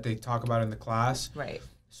mind that they talk about in the class. Right.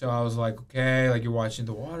 So I was like, okay, like you're watching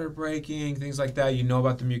the water breaking, things like that. You know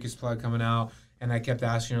about the mucus plug coming out. And I kept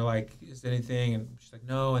asking her, like, is there anything? And she's like,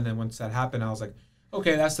 no. And then once that happened, I was like,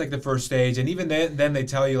 okay, that's like the first stage. And even then they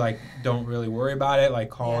tell you, like, don't really worry about it. Like,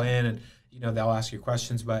 call in and, you know, they'll ask you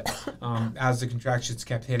questions. But as the contractions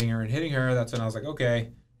kept hitting her, that's when I was like, okay,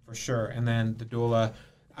 for sure. And then the doula,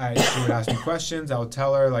 she would ask me questions. I would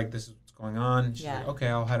tell her, like, this is what's going on. She's like, okay,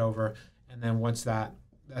 I'll head over. And then once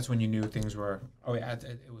that's when you knew things were,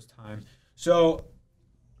 it was time. So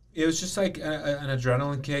it was just like an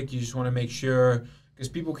adrenaline kick. You just want to make sure, because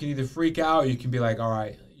people can either freak out or you can be like, all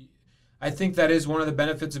right. I think that is one of the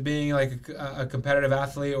benefits of being like a competitive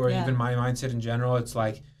athlete, or even my mindset in general. It's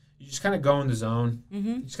like you just kind of go in the zone.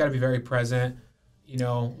 You just got to be very present. You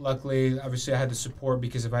know, luckily, obviously I had the support,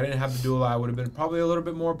 because if I didn't have the doula, I would have been probably a little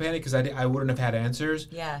bit more panicked, because I wouldn't have had answers.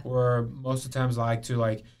 Yeah. Or most of the times I like to,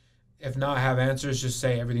 like, if not have answers, just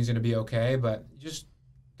say everything's going to be okay. But just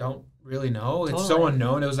don't really know. Totally. It's so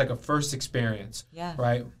unknown. It was like a first experience. Yeah.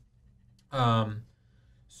 Right?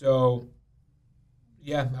 So,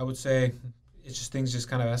 yeah, I would say it's just things just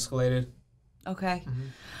kind of escalated. Okay.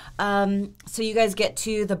 So you guys get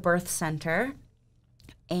to the birth center,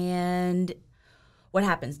 and what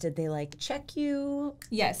happens? Did they, like, check you?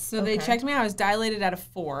 Yes. So they checked me. I was dilated at a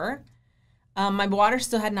 4. My water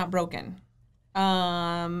still had not broken.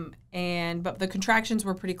 But the contractions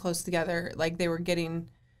were pretty close together. Like, they were getting...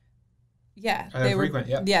 they were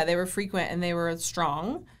frequent. Yeah, they were frequent, and they were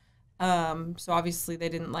strong. So obviously they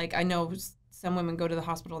didn't, like, I know some women go to the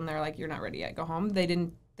hospital and they're like, "You're not ready yet, go home." They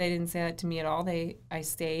didn't say that to me at all. I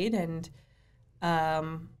stayed, and I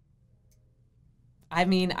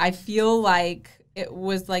mean, I feel like it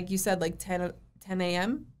was, like you said, like 10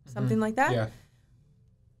 a.m., something like that. Yeah.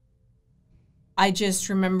 I just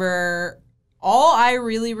remember, all I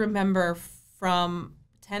really remember from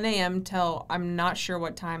 10 a.m. till I'm not sure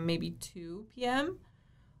what time, maybe 2 p.m.,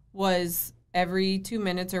 was every 2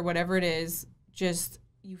 minutes or whatever it is, just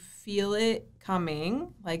you feel it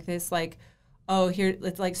coming, like this, like, oh, here,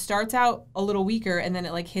 it like starts out a little weaker, and then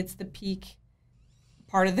it like hits the peak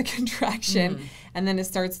part of the contraction, and then it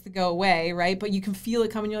starts to go away, right? But you can feel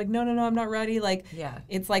it coming. You're like, no, I'm not ready. Like,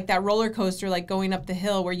 it's like that roller coaster, like going up the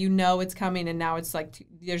hill where you know it's coming, and now it's like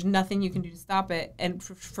there's nothing you can do to stop it. And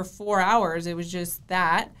for 4 hours, it was just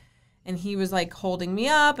that. And he was like holding me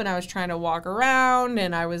up, and I was trying to walk around,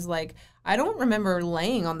 and I was like, I don't remember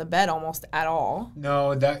laying on the bed almost at all.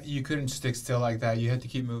 No, that you couldn't stick still like that. You had to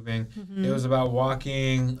keep moving. It was about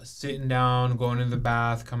walking, sitting down, going into the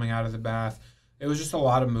bath, coming out of the bath. It was just a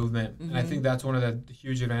lot of movement. And I think that's one of the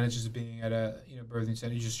huge advantages of being at a birthing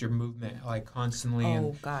center, just your movement, like constantly.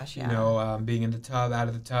 Oh, gosh, yeah. You know, being in the tub, out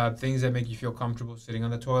of the tub, things that make you feel comfortable, sitting on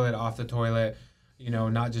the toilet, off the toilet, you know,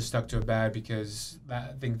 not just stuck to a bed, because I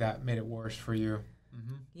think that made it worse for you.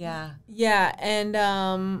 Yeah. Yeah,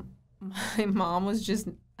 and my mom was just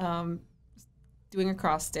doing a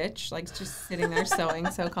cross stitch, like just sitting there sewing,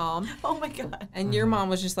 so calm. Oh, my God. And your mom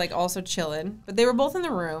was just like also chilling. But they were both in the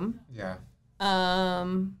room. Yeah.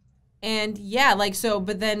 And yeah, like, so,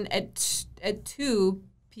 but then at 2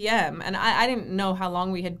 p.m., and I didn't know how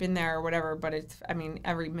long we had been there or whatever, but I mean,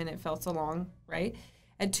 every minute felt so long, right?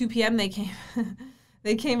 At 2 p.m., they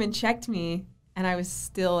came and checked me, and I was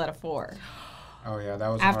still at a 4. Oh, yeah, that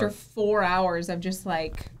was after hard. 4 hours of just,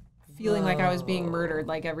 like, feeling like I was being murdered,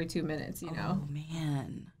 like, every 2 minutes, you know? Oh,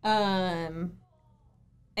 man.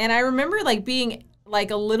 And I remember, like, being like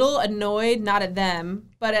a little annoyed, not at them,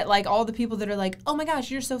 but at like all the people that are like, oh my gosh,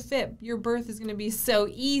 you're so fit. Your birth is going to be so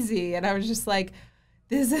easy. And I was just like,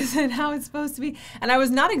 this isn't how it's supposed to be. And I was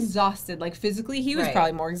not exhausted, like physically. He was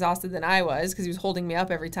probably more exhausted than I was because he was holding me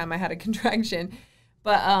up every time I had a contraction.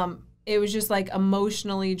 But it was just like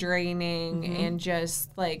emotionally draining and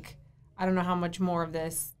just like, I don't know how much more of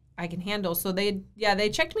this I can handle. So they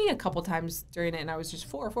checked me a couple times during it and I was just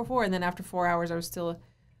 4. And then after 4 hours, I was still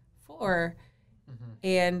 4.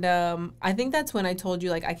 And I think that's when I told you,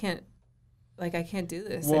 like, I can't do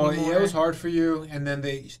this anymore. Yeah, it was hard for you. And then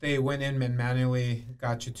they went in and manually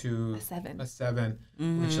got you to a 7,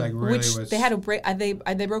 which like really was. They had to break. They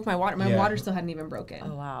broke my water. My water still hadn't even broken.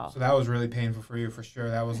 Oh wow! So that was really painful for you for sure.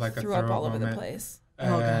 That was like threw a up all moment. over the place.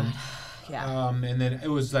 And, oh god. Yeah. And then it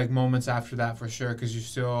was like moments after that for sure because you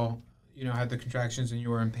still, had the contractions and you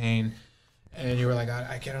were in pain, and you were like,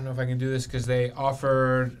 I don't know if I can do this because they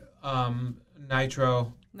offered nitrous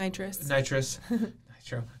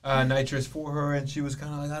for her, and she was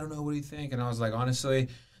kind of like, I don't know, what do you think? And I was like, honestly,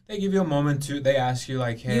 they give you a moment to. They ask you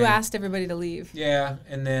like, hey, you asked everybody to leave. Yeah,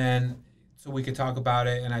 and then so we could talk about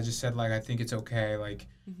it, and I just said like, I think it's okay, like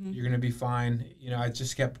you're gonna be fine. I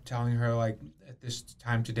just kept telling her like, at this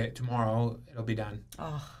time tomorrow, it'll be done.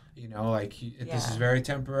 Oh. This is very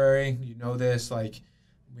temporary. This, like,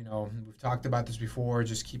 we've talked about this before.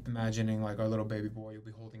 Just keep imagining like our little baby boy. You'll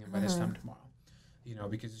be holding him by this time tomorrow.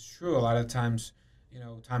 Because it's true. A lot of times,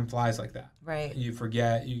 time flies like that. Right. You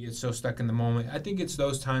forget. You get so stuck in the moment. I think it's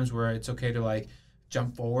those times where it's okay to like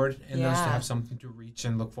jump forward and those to have something to reach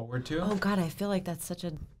and look forward to. Oh God, I feel like that's such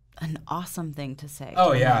an awesome thing to say.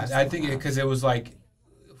 Oh yeah, I think because it was like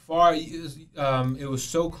far. It was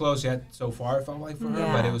so close yet so far. It felt like for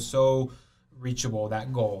her, but it was so reachable.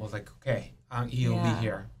 That goal. I was like, okay, he'll be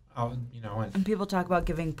here. And people talk about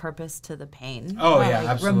giving purpose to the pain. Oh, yeah,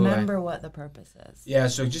 absolutely. Remember what the purpose is. Yeah,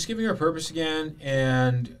 so just giving her purpose again,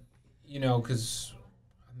 and, because,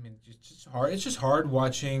 it's just hard. It's just hard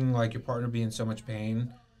watching, like, your partner be in so much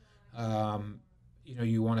pain.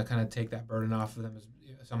 You want to kind of take that burden off of them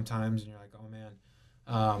sometimes, and you're like, oh, man.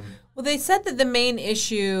 Well, they said that the main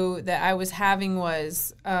issue that I was having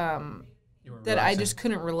was that I just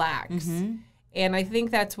couldn't relax. Mm-hmm. And I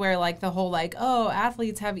think that's where, like, the whole, like, oh,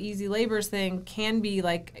 athletes have easy labors thing can be,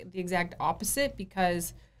 like, the exact opposite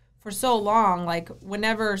because for so long, like,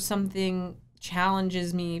 whenever something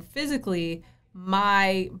challenges me physically,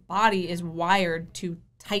 my body is wired to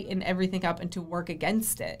tighten everything up and to work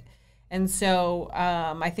against it. And so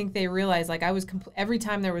I think they realized, like, I was every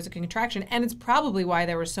time there was a contraction, and it's probably why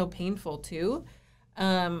they were so painful, too,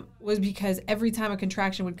 was because every time a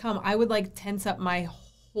contraction would come, I would, like, tense up my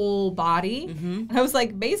whole body. And I was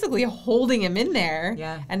like basically holding him in there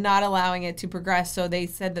and not allowing it to progress. So they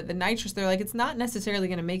said that the nitrous, they're like, it's not necessarily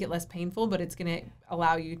going to make it less painful, but it's going to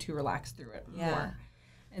allow you to relax through it more.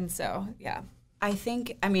 And so, I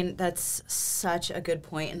think, that's such a good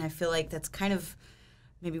point. And I feel like that's kind of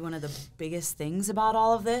maybe one of the biggest things about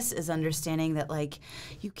all of this is understanding that, like,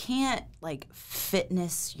 you can't, like,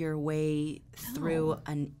 fitness your way through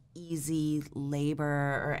an easy labor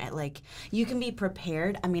or like you can be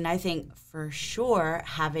prepared. I think for sure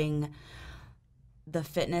having the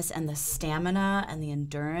fitness and the stamina and the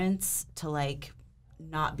endurance to like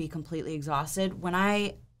not be completely exhausted. When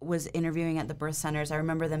I was interviewing at the birth centers, I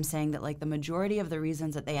remember them saying that like the majority of the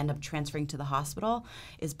reasons that they end up transferring to the hospital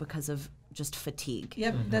is because of just fatigue.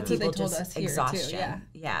 Yep, that's what they told us here exhaustion.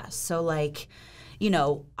 Too. Yeah. So like,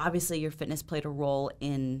 obviously your fitness played a role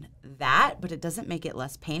in that, but it doesn't make it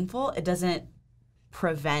less painful. It doesn't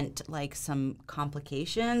prevent like some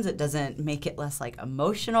complications. It doesn't make it less like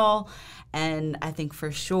emotional. And I think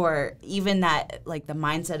for sure, even that like the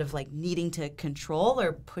mindset of like needing to control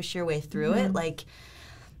or push your way through it, like,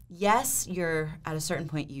 yes, you're at a certain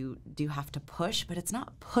point you do have to push, but it's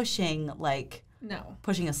not pushing like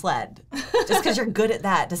pushing a sled. Just because you're good at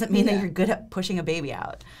that doesn't mean that you're good at pushing a baby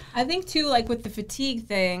out. I think, too, like with the fatigue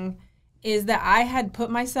thing, is that I had put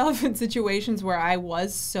myself in situations where I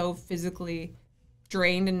was so physically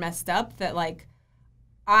drained and messed up that, like,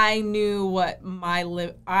 I know what my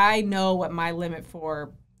limit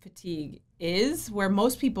for fatigue is, where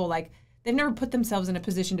most people, like, they've never put themselves in a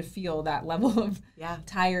position to feel that level of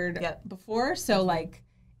tired before. So, like,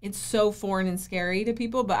 it's so foreign and scary to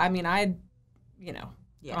people. But, I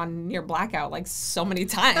on near blackout like so many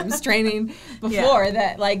times training before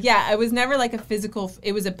that, like, it was never like a physical,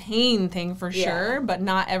 it was a pain thing for sure, but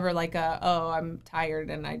not ever like I'm tired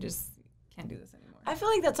and I just can't do this anymore. I feel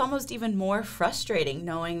like that's almost even more frustrating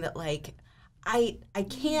knowing that like I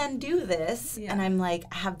can do this and I'm like,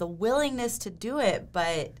 I have the willingness to do it,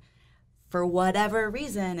 but for whatever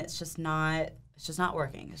reason, it's just not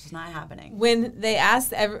working. It's just not happening. When he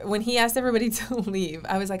asked everybody to leave,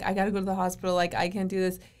 I was like, I got to go to the hospital. Like, I can't do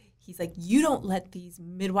this. He's like, you don't let these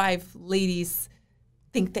midwife ladies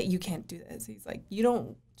think that you can't do this. He's like, you're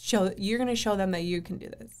going to show them that you can do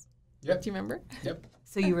this. Yep. Do you remember? Yep.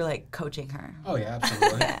 So you were like coaching her. Oh yeah,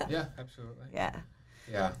 absolutely. Yeah, absolutely. Yeah.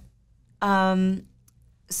 Yeah.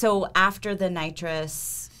 So after the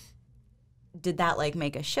nitrous, did that like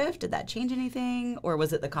make a shift? Did that change anything, or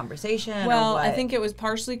was it the conversation? Well, I think it was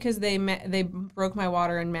partially because they broke my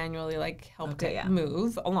water and manually like helped it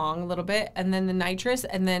move along a little bit, and then the nitrous,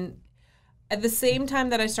 and then at the same time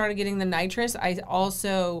that I started getting the nitrous, I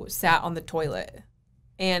also sat on the toilet,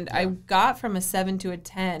 and I got from a 7 to a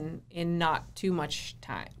 10 in not too much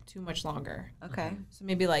time, too much longer. Okay. So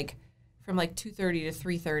maybe like from like 2:30 to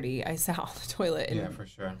 3:30, I sat on the toilet and for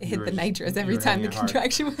sure. hit the nitrous every time the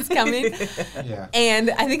contraction was coming. Yeah.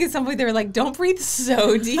 And I think at some point they were like, "Don't breathe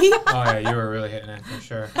so deep." Oh yeah, you were really hitting it for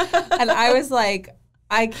sure. And I was like,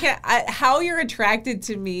 I can't. How you're attracted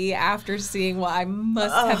to me after seeing what I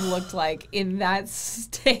must have looked like in that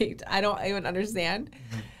state, I don't even understand.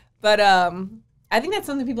 Mm-hmm. But I think that's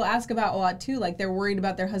something people ask about a lot too. Like they're worried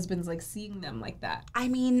about their husbands like seeing them like that. I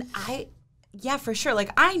mean, yeah, for sure.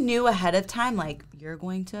 Like I knew ahead of time, like you're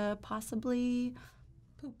going to possibly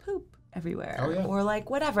poop everywhere, or like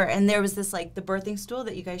whatever. And there was this like the birthing stool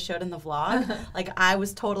that you guys showed in the vlog. Like I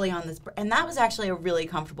was totally on this, and that was actually a really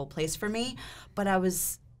comfortable place for me. But I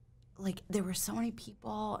was like, there were so many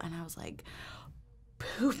people, and I was like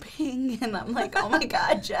pooping, and I'm like, oh my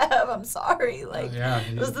God, Jeff, I'm sorry. Like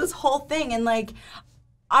it was this whole thing, and like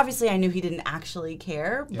obviously I knew he didn't actually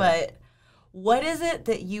care, but what is it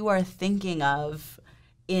that you are thinking of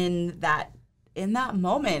in that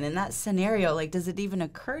moment, in that scenario? Like, does it even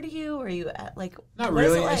occur to you? Or are you like, not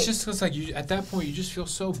really. It's just because like you, at that point, you just feel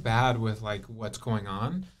so bad with like what's going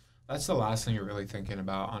on. That's the last thing you're really thinking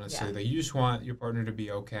about, honestly. That you just want your partner to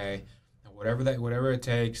be okay, and whatever it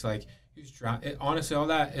takes. Like you just honestly, all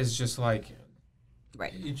that is just like,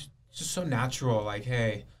 it's just so natural. Like,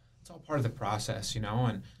 hey, it's all part of the process, you know.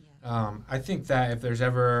 And I think that if there's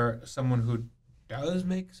ever someone who does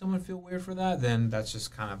make someone feel weird for that, then that's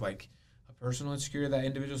just kind of like a personal insecurity that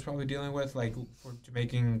individual's probably dealing with, like to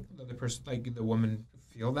making the other person, like the woman,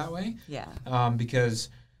 feel that way. Yeah. Because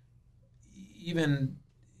even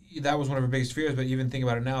that was one of her biggest fears, but even think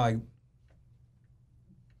about it now, like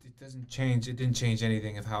it didn't change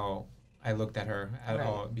anything of how I looked at her at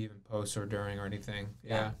all, even post or during or anything.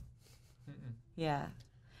 Yeah. Yeah.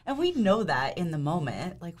 And we know that in the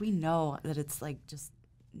moment. Like, we know that it's, like, just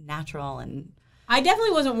natural. And I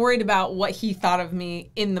definitely wasn't worried about what he thought of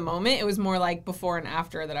me in the moment. It was more, like, before and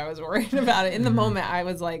after that I was worried about it. In the moment, I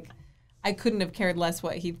was, like, I couldn't have cared less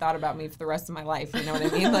what he thought about me for the rest of my life. You know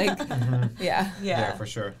what I mean? Like, Yeah, for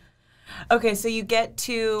sure. Okay, so you get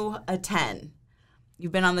to a 10.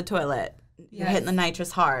 You've been on the toilet. You're hitting the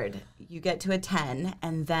nitrous hard. You get to a 10,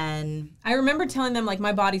 and then I remember telling them, like,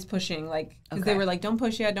 my body's pushing, like, because they were like, don't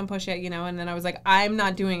push yet, you know, and then I was like, I'm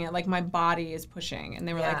not doing it, like, my body is pushing, and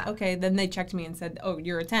they were like, okay, then they checked me and said, oh,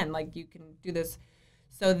 you're a 10, like, you can do this.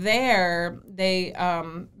 So there, they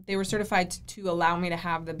were certified to allow me to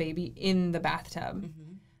have the baby in the bathtub.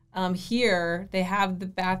 Here, they have the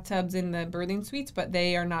bathtubs in the birthing suites, but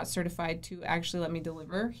they are not certified to actually let me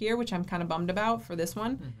deliver here, which I'm kind of bummed about for this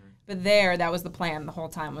one. But there, that was the plan the whole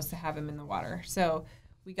time, was to have him in the water. So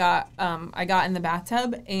I got in the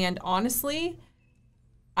bathtub, and honestly,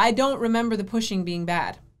 I don't remember the pushing being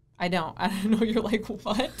bad. I don't know. You're like,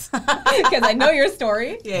 what? Because I know your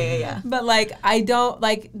story. Yeah. But like,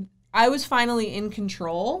 I was finally in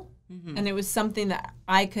control, and it was something that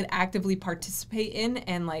I could actively participate in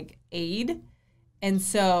and like aid. And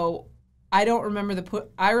so I don't remember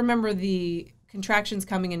I remember the contractions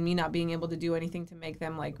coming and me not being able to do anything to make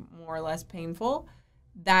them like more or less painful.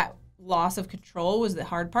 That loss of control was the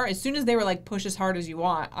hard part. As soon as they were like, push as hard as you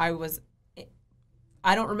want, I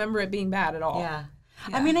don't remember it being bad at all. Yeah.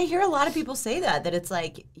 I mean, I hear a lot of people say that it's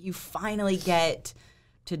like you finally get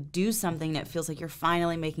to do something that feels like you're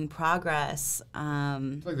finally making progress.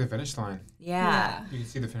 It's like the finish line. Yeah. You can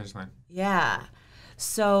see the finish line. Yeah.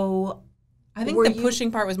 So I think the pushing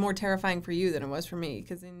part was more terrifying for you than it was for me,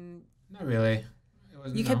 because not really.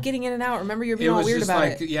 You kept getting in and out. Remember, you were being all weird about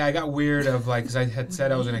it. Yeah, I got weird of like, because I had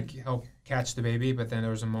said I was going to help catch the baby, but then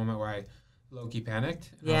there was a moment where I low-key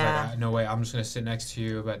panicked. I was like, no way, I'm just going to sit next to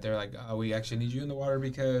you. But they're like, oh, we actually need you in the water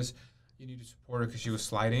because you need to support her, because she was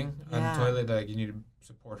sliding on the toilet. Like, you need to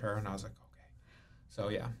support her. And I was like, okay. So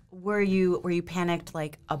yeah. Were you panicked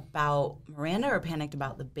like about Miranda or panicked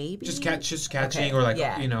about the baby? Just catching Okay. or like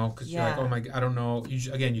Yeah. because you're like, Yeah. oh my, I don't know.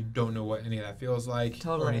 You don't know what any of that feels like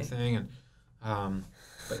Totally. or anything, and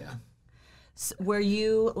but yeah. Were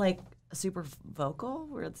you like super vocal?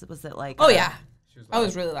 Or was it like? Oh yeah, She was I loud.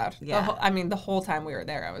 was really loud. Yeah. The whole time we were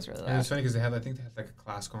there, I was really And it loud. was funny because I think they had like a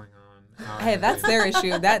class going on. Hey, that's their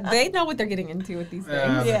issue. That they know what they're getting into with these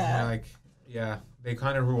things. Yeah. They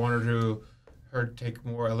kind of wanted her to take a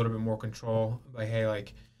little bit more control. Like, hey,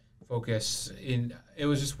 like, focus. It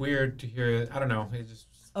was just weird to hear. I don't know. It just.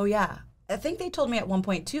 Oh yeah, I think they told me at one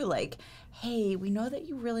point too, like, hey, we know that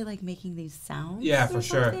you really like making these sounds. Yeah, or for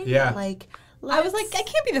sure. something. Yeah. Like, I was like, I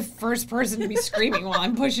can't be the first person to be screaming while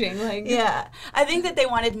I'm pushing. Like, yeah, I think that they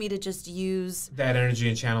wanted me to just use that energy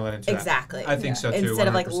and channel it into that. exactly. I think so too. Instead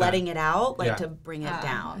of like 100%. letting it out, like Yeah. to bring it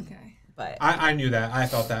down. Okay. But I knew that. I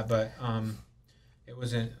felt that, but it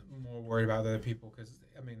wasn't more worried about the other people because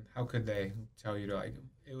I mean, how could they tell you to like?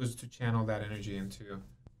 It was to channel that energy into.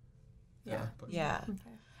 yeah. Okay.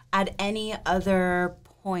 At any other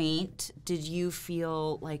point, did you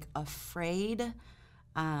feel like afraid?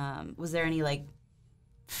 Was there any like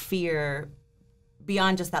fear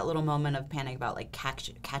beyond just that little moment of panic about like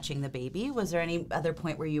catching the baby? Was there any other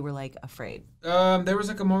point where you were like afraid? There was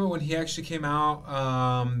like a moment when he actually came out.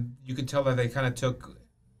 You could tell that they kind of took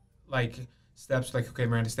like steps, like okay,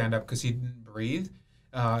 Miranda, stand up, because he didn't breathe.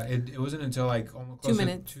 It wasn't until like almost 2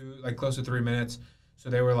 minutes, close to 3 minutes. So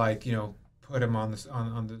they were like, put him on the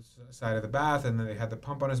side of the bath, and then they had the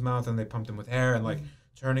pump on his mouth, and they pumped him with air, and like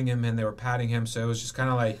turning him, and they were patting him. So it was just kind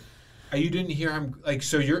of like, you didn't hear him like.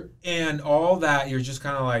 So and all that, you're just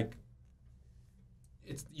kind of like,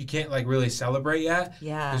 you can't like really celebrate yet.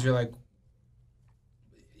 Yeah. Because you're like,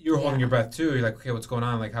 you're holding your breath too. You're like, okay, what's going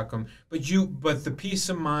on? Like, how come? But the peace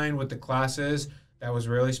of mind with the classes, that was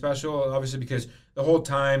really special. Obviously, because the whole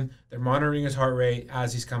time they're monitoring his heart rate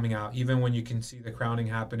as he's coming out, even when you can see the crowning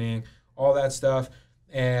happening, all that stuff.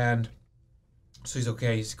 And so he's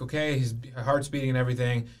okay. His heart's beating and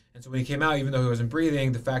everything. And so when he came out, even though he wasn't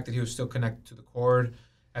breathing, the fact that he was still connected to the cord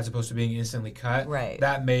as opposed to being instantly cut, Right.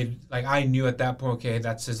 that made, like, I knew at that point, okay,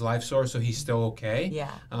 that's his life source, so he's still okay.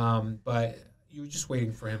 Yeah. But you were just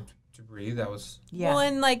waiting for him to breathe. That was... Yeah. Well,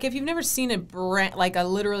 and like if you've never seen a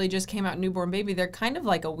literally just came out newborn baby, they're kind of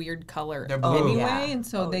like a weird color They're blue. anyway, Yeah. and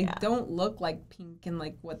so they yeah. don't look like pink and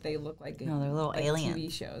like what they look like in No, they're little like aliens.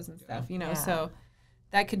 TV shows and stuff, Yeah. So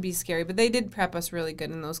that could be scary. But they did prep us really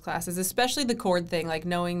good in those classes, especially the cord thing, like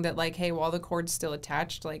knowing that like, hey, while the cord's still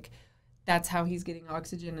attached, like that's how he's getting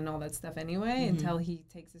oxygen and all that stuff anyway until he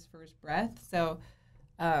takes his first breath. So,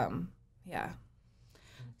 yeah.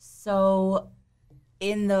 So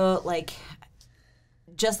in the like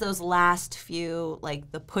just those last few,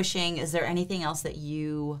 like the pushing, is there anything else that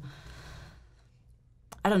you,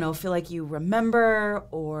 I don't know, feel like you remember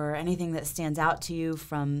or anything that stands out to you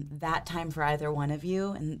from that time for either one of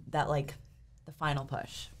you and that like the final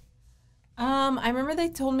push? I remember they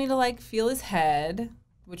told me to like feel his head,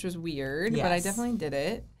 which was weird, but I Yes. definitely did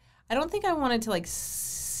it. I don't think I wanted to like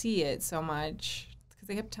see it so much because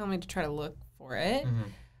they kept telling me to try to look for it.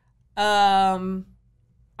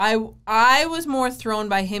 I was more thrown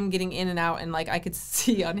by him getting in and out, and like I could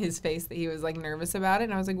see on his face that he was like nervous about it,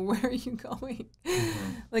 and I was like, "Where are you going?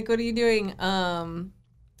 Like, what are you doing?"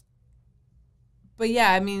 But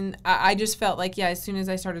yeah, I mean, I just felt like as soon as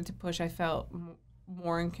I started to push, I felt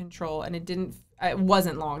more in control, and it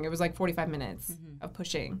wasn't long. It was like 45 minutes of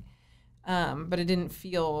pushing, but it didn't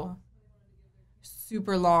feel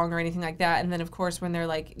super long or anything like that. And then of course when they're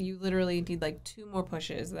like, you literally need like 2 more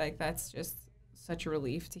pushes, like that's just such a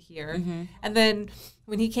relief to hear. And then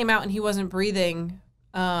when he came out and he wasn't breathing,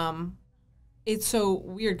 it's so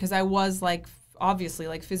weird because I was like obviously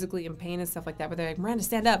like physically in pain and stuff like that, but they're like, Miranda,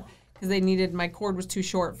 stand up, because they needed, my cord was too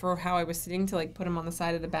short for how I was sitting to like put him on the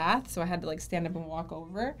side of the bath, so I had to like stand up and walk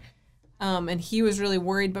over. And he was really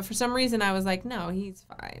worried, but for some reason I was like, no, he's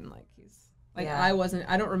fine. Like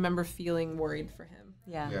I don't remember feeling worried for him.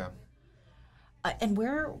 Yeah. And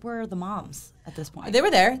where were the moms at this point? They were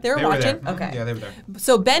there. They were watching. There. Okay. Yeah, they were there.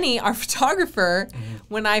 So Benny, our photographer,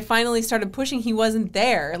 when I finally started pushing, he wasn't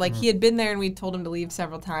there. Like he had been there and we told him to leave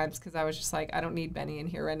several times because I was just like, I don't need Benny in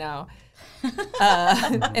here right now.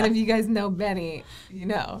 And if you guys know Benny, you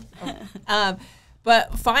know.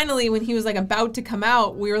 But finally, when he was like about to come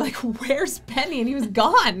out, we were like, where's Benny? And he was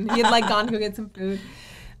gone. He had like gone to go get some food.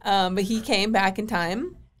 But he came back in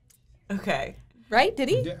time. Okay. Right? Did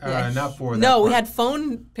he? Not for that. No, part. we had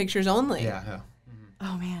phone pictures only. Yeah.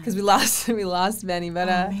 Oh man. Because we lost Benny. But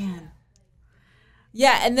Oh man.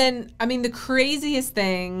 yeah, and then I mean the craziest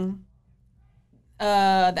thing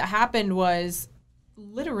that happened was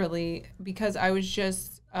literally, because I was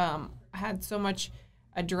just, I had so much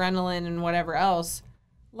adrenaline and whatever else,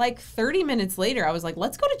 like 30 minutes later, I was like,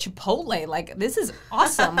 let's go to Chipotle. Like, this is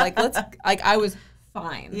awesome. Like, I was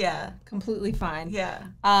fine. Yeah. Completely fine. Yeah.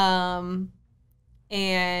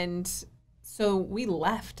 And so we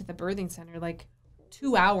left the birthing center like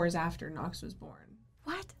 2 hours after Knox was born.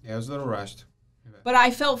 What? Yeah, it was a little rushed. But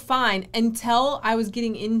I felt fine until I was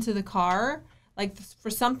getting into the car. Like, for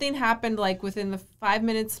something happened, like, within the 5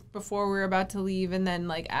 minutes before we were about to leave. And then,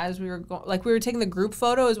 like, as we were going, like, we were taking the group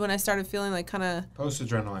photo is when I started feeling, like, kind of...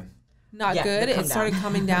 Post-adrenaline. Not good. It started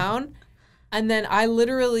coming down. And then I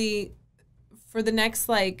literally, for the next,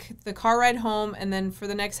 like, the car ride home, and then for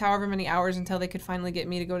the next however many hours until they could finally get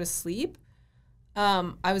me to go to sleep,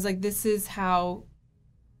 I was like, this is how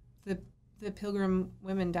the Pilgrim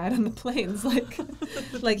women died on the plains.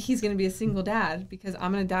 Like he's going to be a single dad because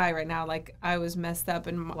I'm going to die right now. Like, I was messed up.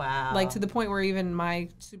 And wow. Like, to the point where even my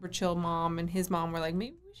super chill mom and his mom were like,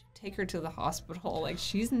 maybe we should take her to the hospital. Like,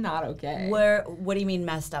 she's not okay. What do you mean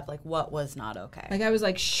messed up? Like, what was not okay? Like, I was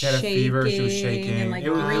like shaking. She had a fever. She was shaking. And, like, it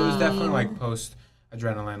was definitely like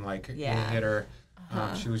post-adrenaline. Like, it hit her.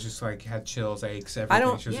 She was just like, had chills, aches,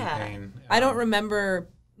 everything. She was in pain. I don't remember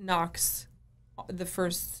Knox the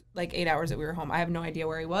first like 8 hours that we were home. I have no idea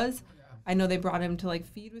where he was. Yeah. I know they brought him to like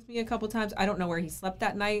feed with me a couple times. I don't know where he slept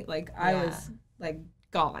that night. Like, I was like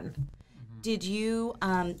gone. Did you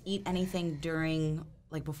eat anything during,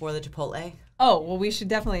 like, before the Chipotle? Oh, well, we should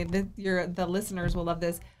definitely, the listeners will love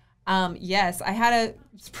this. Yes, I had a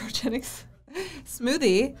progenics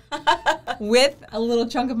smoothie with a little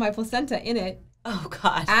chunk of my placenta in it. Oh,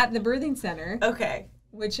 God. At the birthing center. Okay.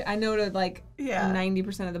 Which I know to, like,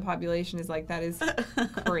 90% of the population is like, that is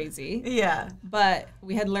crazy. Yeah. But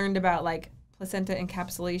we had learned about, like, placenta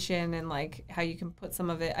encapsulation and, like, how you can put some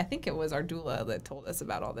of it. I think it was our doula that told us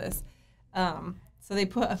about all this. So they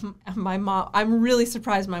put my mom. I'm really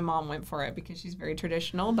surprised my mom went for it because she's very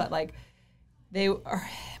traditional. But, like,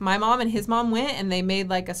 my mom and his mom went and they made,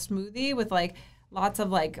 like, a smoothie with, like, lots of,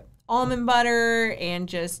 like, almond butter and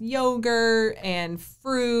just yogurt and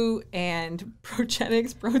fruit and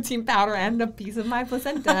progenics protein powder and a piece of my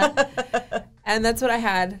placenta. And that's what I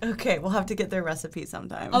had. Okay, we'll have to get their recipe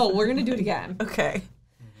sometime. Oh, we're going to do it again. Okay.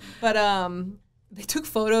 But they took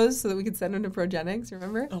photos so that we could send them to Progenics,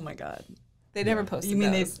 remember? Oh, my God. They never posted You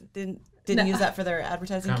mean those. they didn't use that for their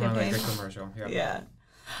advertising campaign? Like a commercial, Yeah.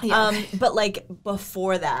 Yeah. But, like,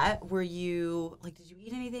 before that, were you, like, did you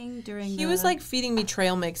eat anything during He was, like, feeding me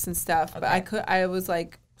trail mix and stuff, Okay. but I was,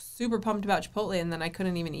 like, super pumped about Chipotle, and then I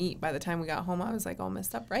couldn't even eat. By the time we got home, I was, like, all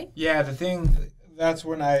messed up, right? Yeah, that's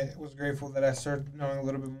when I was grateful that I started knowing a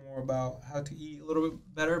little bit more about how to eat a little bit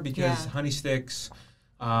better because honey sticks,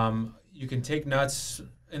 you can take nuts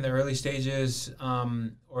in the early stages,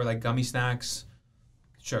 or, like, gummy snacks.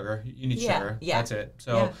 Sugar. You need sugar. Yeah. That's it.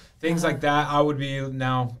 So things like that, I would be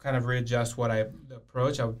now kind of readjust what I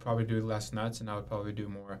approach. I would probably do less nuts, and I would probably do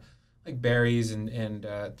more like berries and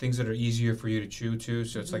things that are easier for you to chew too.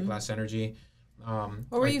 So it's like less energy.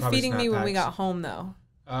 What were you feeding me when we got home though?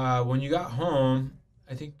 When you got home,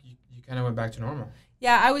 I think you kind of went back to normal.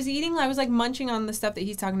 Yeah, I was like munching on the stuff that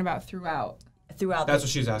he's talking about throughout. That's what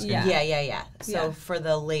she's asking. Yeah. So for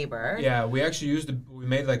the labor. Yeah, we actually we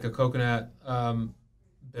made like a coconut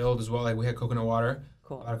build as well. Like we had coconut water,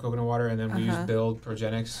 a lot of coconut water, and then we used build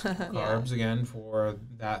progenics carbs again for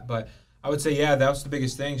that. But I would say, that was the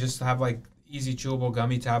biggest thing. Just to have like easy chewable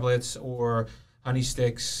gummy tablets or honey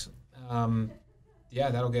sticks.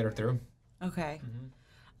 That'll get her through. Okay.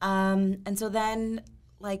 And so then,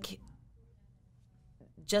 like,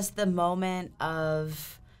 just the moment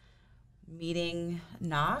of meeting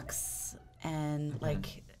Knox and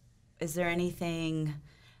like, is there anything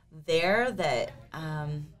there that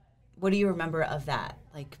what do you remember of that,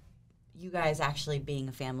 like you guys actually being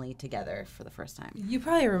a family together for the first time? You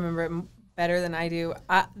probably remember it better than I do.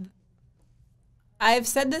 I've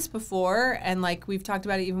said this before, and like we've talked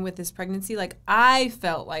about it even with this pregnancy. Like I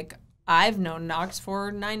felt like I've known Knox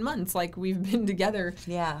for 9 months. Like we've been together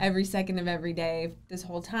every second of every day this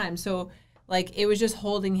whole time. So like it was just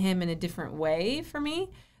holding him in a different way for me.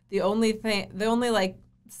 The only like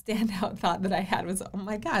standout thought that I had was, oh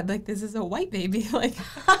my God, like this is a white baby. Like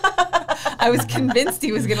I was convinced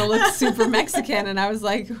he was gonna look super Mexican, and I was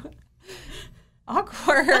like,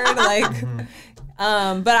 awkward. Like,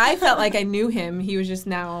 but I felt like I knew him. He was just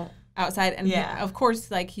now outside, and of course,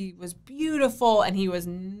 like he was beautiful, and he was.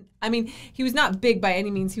 I mean, he was not big by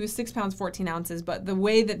any means. He was 6 pounds 14 ounces, but the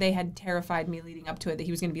way that they had terrified me leading up to it, that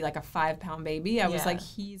he was gonna be like a 5-pound baby, I was like,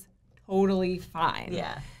 he's totally fine.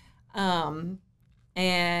 Yeah.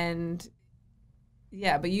 And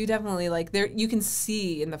Yeah, but you definitely like there. You can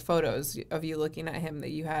see in the photos of you looking at him that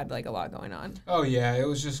you had like a lot going on. Oh yeah, it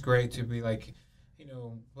was just great to be like,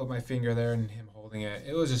 put my finger there and him holding it.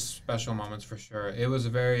 It was just special moments for sure. It was a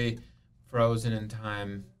very frozen in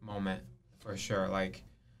time moment for sure. Like,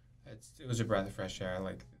 it was a breath of fresh air.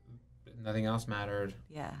 Like, nothing else mattered.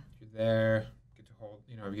 Yeah. You're there, get to hold,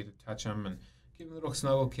 you get to touch him and give him little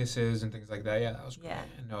snuggle kisses and things like that. Yeah, that was great. Yeah.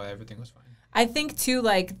 And no, everything was fine. I think too,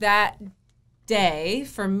 like that day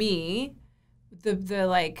for me, the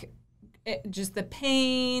like, just the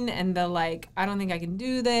pain and the like, I don't think I can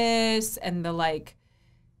do this, and the like,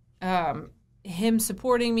 him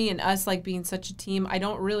supporting me and us like being such a team. I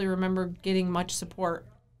don't really remember getting much support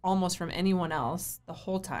almost from anyone else the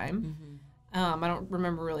whole time. I don't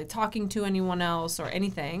remember really talking to anyone else or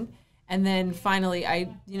anything. And then finally,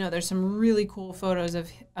 there's some really cool photos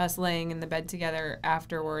of us laying in the bed together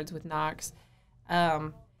afterwards with Knox.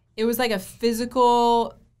 It was like a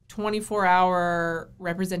physical 24-hour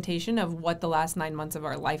representation of what the last 9 months of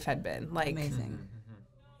our life had been. Like, Amazing.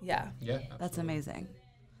 Yeah. Yeah, absolutely. That's amazing.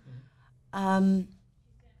 I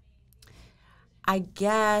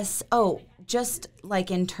guess, just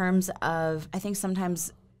like in terms of, I think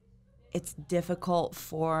sometimes it's difficult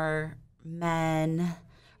for men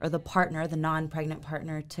or the partner, the non-pregnant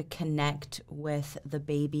partner, to connect with the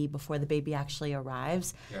baby before the baby actually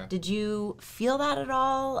arrives. Yeah. Did you feel that at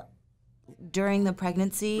all during the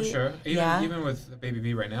pregnancy? For sure. Even with the baby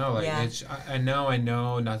B right now, like I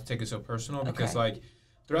know not to take it so personal because like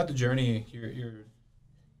throughout the journey,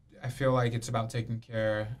 I feel like it's about taking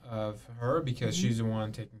care of her because she's the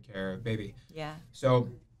one taking care of baby. Yeah. So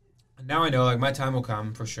now I know like my time will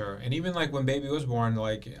come for sure. And even like when baby was born,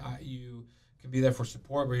 like you can be there for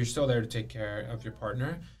support, but you're still there to take care of your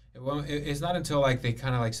partner. It's not until like they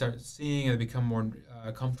kind of like start seeing and become more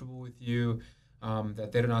comfortable with you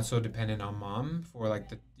that they're not so dependent on mom for like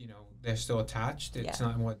they're still attached. It's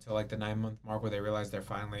not until like the 9-month mark where they realize they're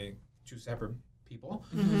finally two separate people.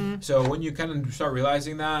 So when you kind of start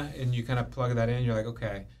realizing that and you kind of plug that in, you're like,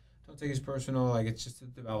 okay, don't take it personal. Like it's just a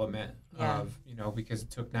development of, because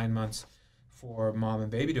it took 9 months for mom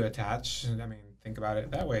and baby to attach. I mean, think about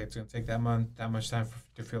it that way. It's going to take that much time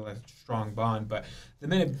to feel a strong bond. But the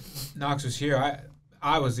minute Knox was here,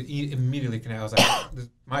 I was immediately connected. I was like,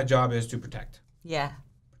 my job is to protect. Yeah.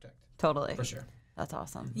 Protect. Totally. For sure. That's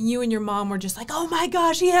awesome. You and your mom were just like, oh my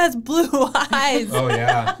gosh, he has blue eyes. Oh,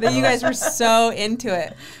 yeah. That you guys were so into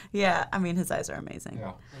it. Yeah. I mean, his eyes are amazing.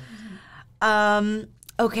 Yeah.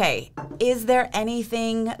 Okay. Is there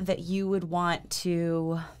anything that you would want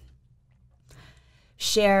to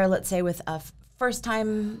share, let's say, with a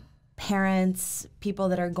first-time parents, people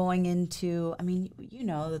that are going into, I mean, you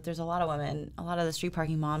know that there's a lot of women, a lot of the street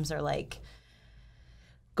parking moms are like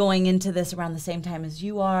going into this around the same time as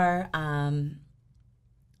you are.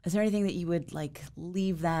 Is there anything that you would like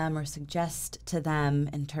leave them or suggest to them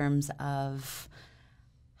in terms of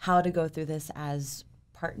how to go through this as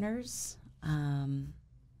partners,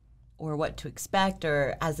 or what to expect,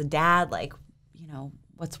 or as a dad, like,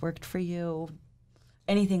 what's worked for you,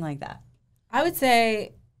 anything like that? I would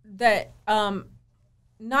say that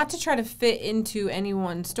not to try to fit into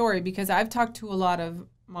anyone's story, because I've talked to a lot of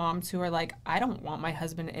moms who are like, I don't want my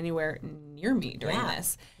husband anywhere near me during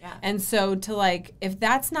this. Yeah. And so to like, if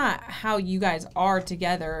that's not how you guys are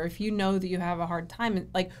together, or if you know that you have a hard time,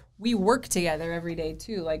 like we work together every day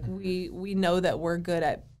too. Like we know that we're good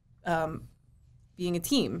at being a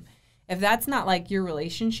team. If that's not like your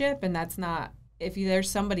relationship, and that's not, if there's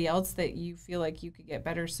somebody else that you feel like you could get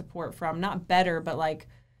better support from, not better, but like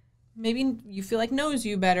maybe you feel like knows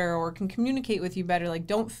you better or can communicate with you better, like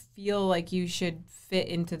don't feel like you should fit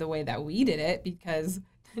into the way that we did it, because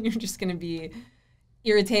then you're just going to be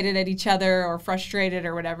irritated at each other or frustrated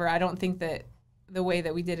or whatever. I don't think that the way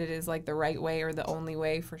that we did it is like the right way or the only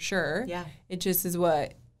way for sure. Yeah. It just is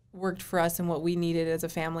what worked for us and what we needed as a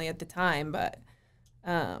family at the time. But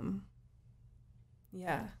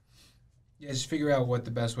yeah. Yeah, just figure out what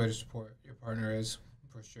the best way to support your partner is,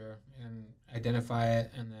 for sure, and identify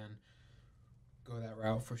it, and then go that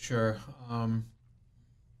route for sure.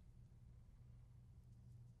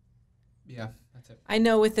 Yeah, that's it. I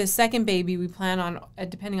know with the second baby, we plan on,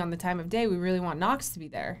 depending on the time of day, we really want Knox to be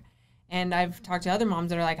there. And I've talked to other moms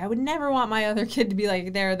that are like, I would never want my other kid to be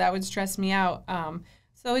like there. That would stress me out.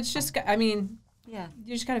 So it's just, I mean, yeah,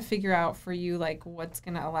 you just got to figure out for you, like, what's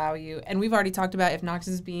going to allow you. And we've already talked about if Knox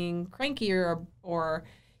is being cranky or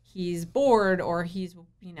he's bored or he's,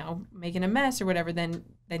 making a mess or whatever, then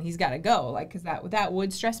he's got to go. Like, because that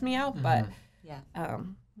would stress me out. But, yeah.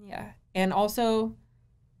 And also,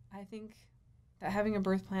 I think that having a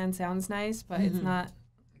birth plan sounds nice, but it's not.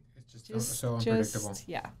 just so unpredictable.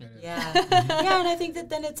 Yeah. Yeah. Yeah, and I think that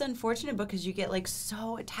then it's unfortunate because you get like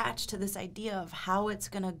so attached to this idea of how it's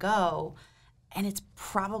going to go, and it's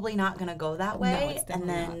probably not going to go that way. It's and definitely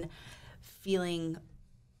then not. feeling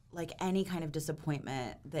like any kind of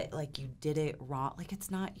disappointment that like you did it wrong. Like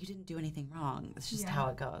it's not, you didn't do anything wrong. It's just how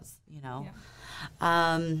it goes, you know?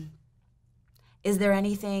 Yeah. Is there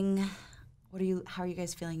anything, how are you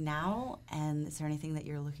guys feeling now? And is there anything that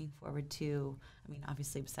you're looking forward to? I mean,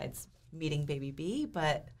 obviously besides meeting baby B,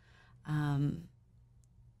 but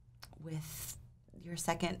with your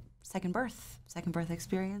second birth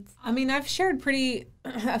experience? I mean, I've shared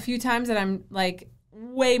a few times that I'm like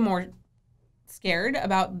way more scared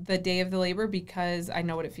about the day of the labor because I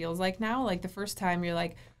know what it feels like now. Like the first time you're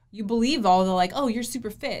like, you believe all the like, oh, you're super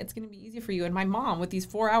fit, it's going to be easy for you. And my mom with these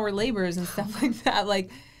 4-hour labors and stuff like that. Like,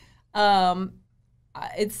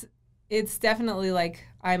 it's definitely like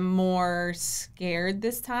I'm more scared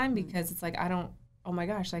this time because it's like, oh my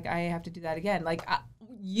gosh, like I have to do that again. Like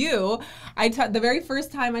the very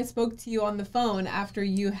first time I spoke to you on the phone after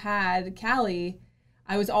you had Callie,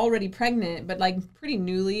 I was already pregnant, but like pretty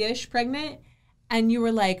newly-ish pregnant. And you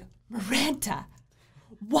were like, Miranda,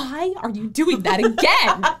 why are you doing that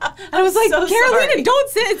again? And I was like, so Carolina, sorry. Don't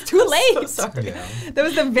say it's too late. So sorry. Yeah. That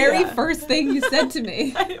was the very first thing you said to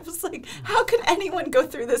me. I was like, how could anyone go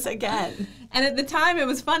through this again? And at the time it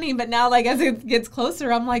was funny, but now like as it gets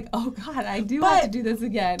closer, I'm like, oh God, I do have to do this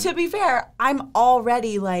again. To be fair, I'm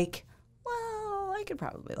already like, well, I could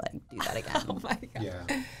probably like do that again. Oh my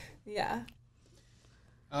God. Yeah.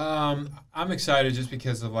 I'm excited just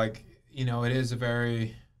because of like, you know, it is a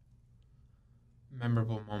very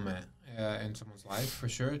memorable moment in someone's life for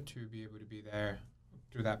sure to be able to be there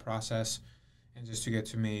through that process and just to get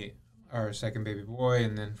to meet our second baby boy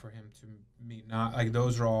and then for him to meet not like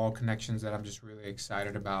those are all connections that I'm just really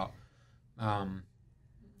excited about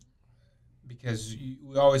because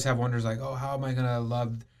we always have wonders like, oh, how am I gonna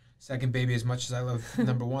love second baby as much as I love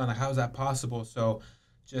number one? Like, how is that possible? So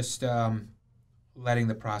just letting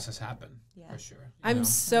the process happen. For sure. I'm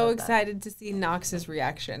so excited to see Knox's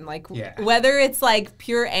reaction. Like, whether it's like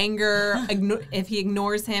pure anger, if he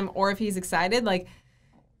ignores him, or if he's excited, like,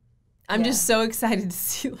 I'm just so excited to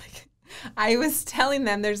see, like, I was telling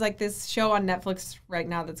them there's like this show on Netflix right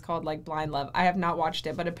now that's called like Blind Love. I have not watched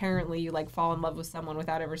it, but apparently you like fall in love with someone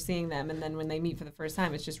without ever seeing them. And then when they meet for the first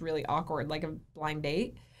time, it's just really awkward, like a blind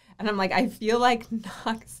date. And I'm like, I feel like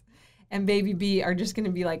Knox and baby B are just going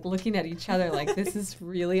to be like looking at each other like this is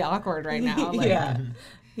really awkward right now. Like,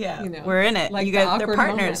 yeah. You know, we're in it. Like you guys, they're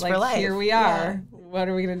partners moment. for Like, life. Here we are. What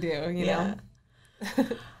are we going to do? You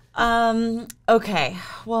know? Okay.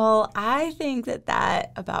 Well, I think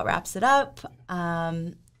that about wraps it up.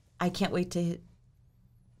 I can't wait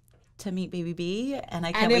to meet baby B, and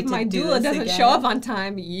I can't wait to do this again. And if my doula doesn't show up on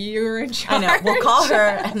time, you're in charge. I know. We'll call her,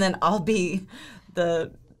 and then I'll be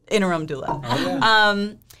the interim doula.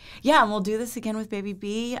 Oh, yeah, and we'll do this again with baby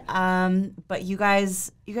B. But you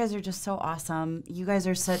guys are just so awesome. You guys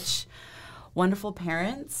are such wonderful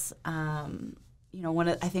parents. You know,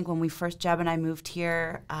 I think when we first, Jeb and I moved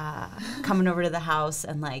here, coming over to the house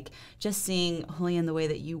and like just seeing Julian the way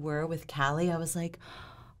that you were with Callie, I was like,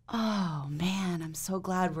 oh man, I'm so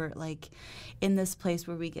glad we're like in this place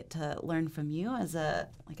where we get to learn from you as a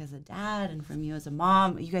dad and from you as a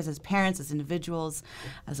mom, you guys as parents, as individuals,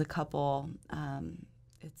 as a couple.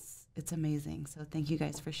 It's amazing. So thank you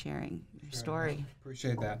guys for sharing your story.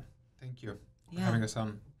 Appreciate that. Thank you for having us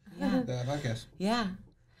on the podcast. Yeah.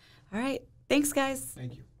 All right. Thanks, guys.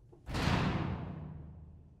 Thank you.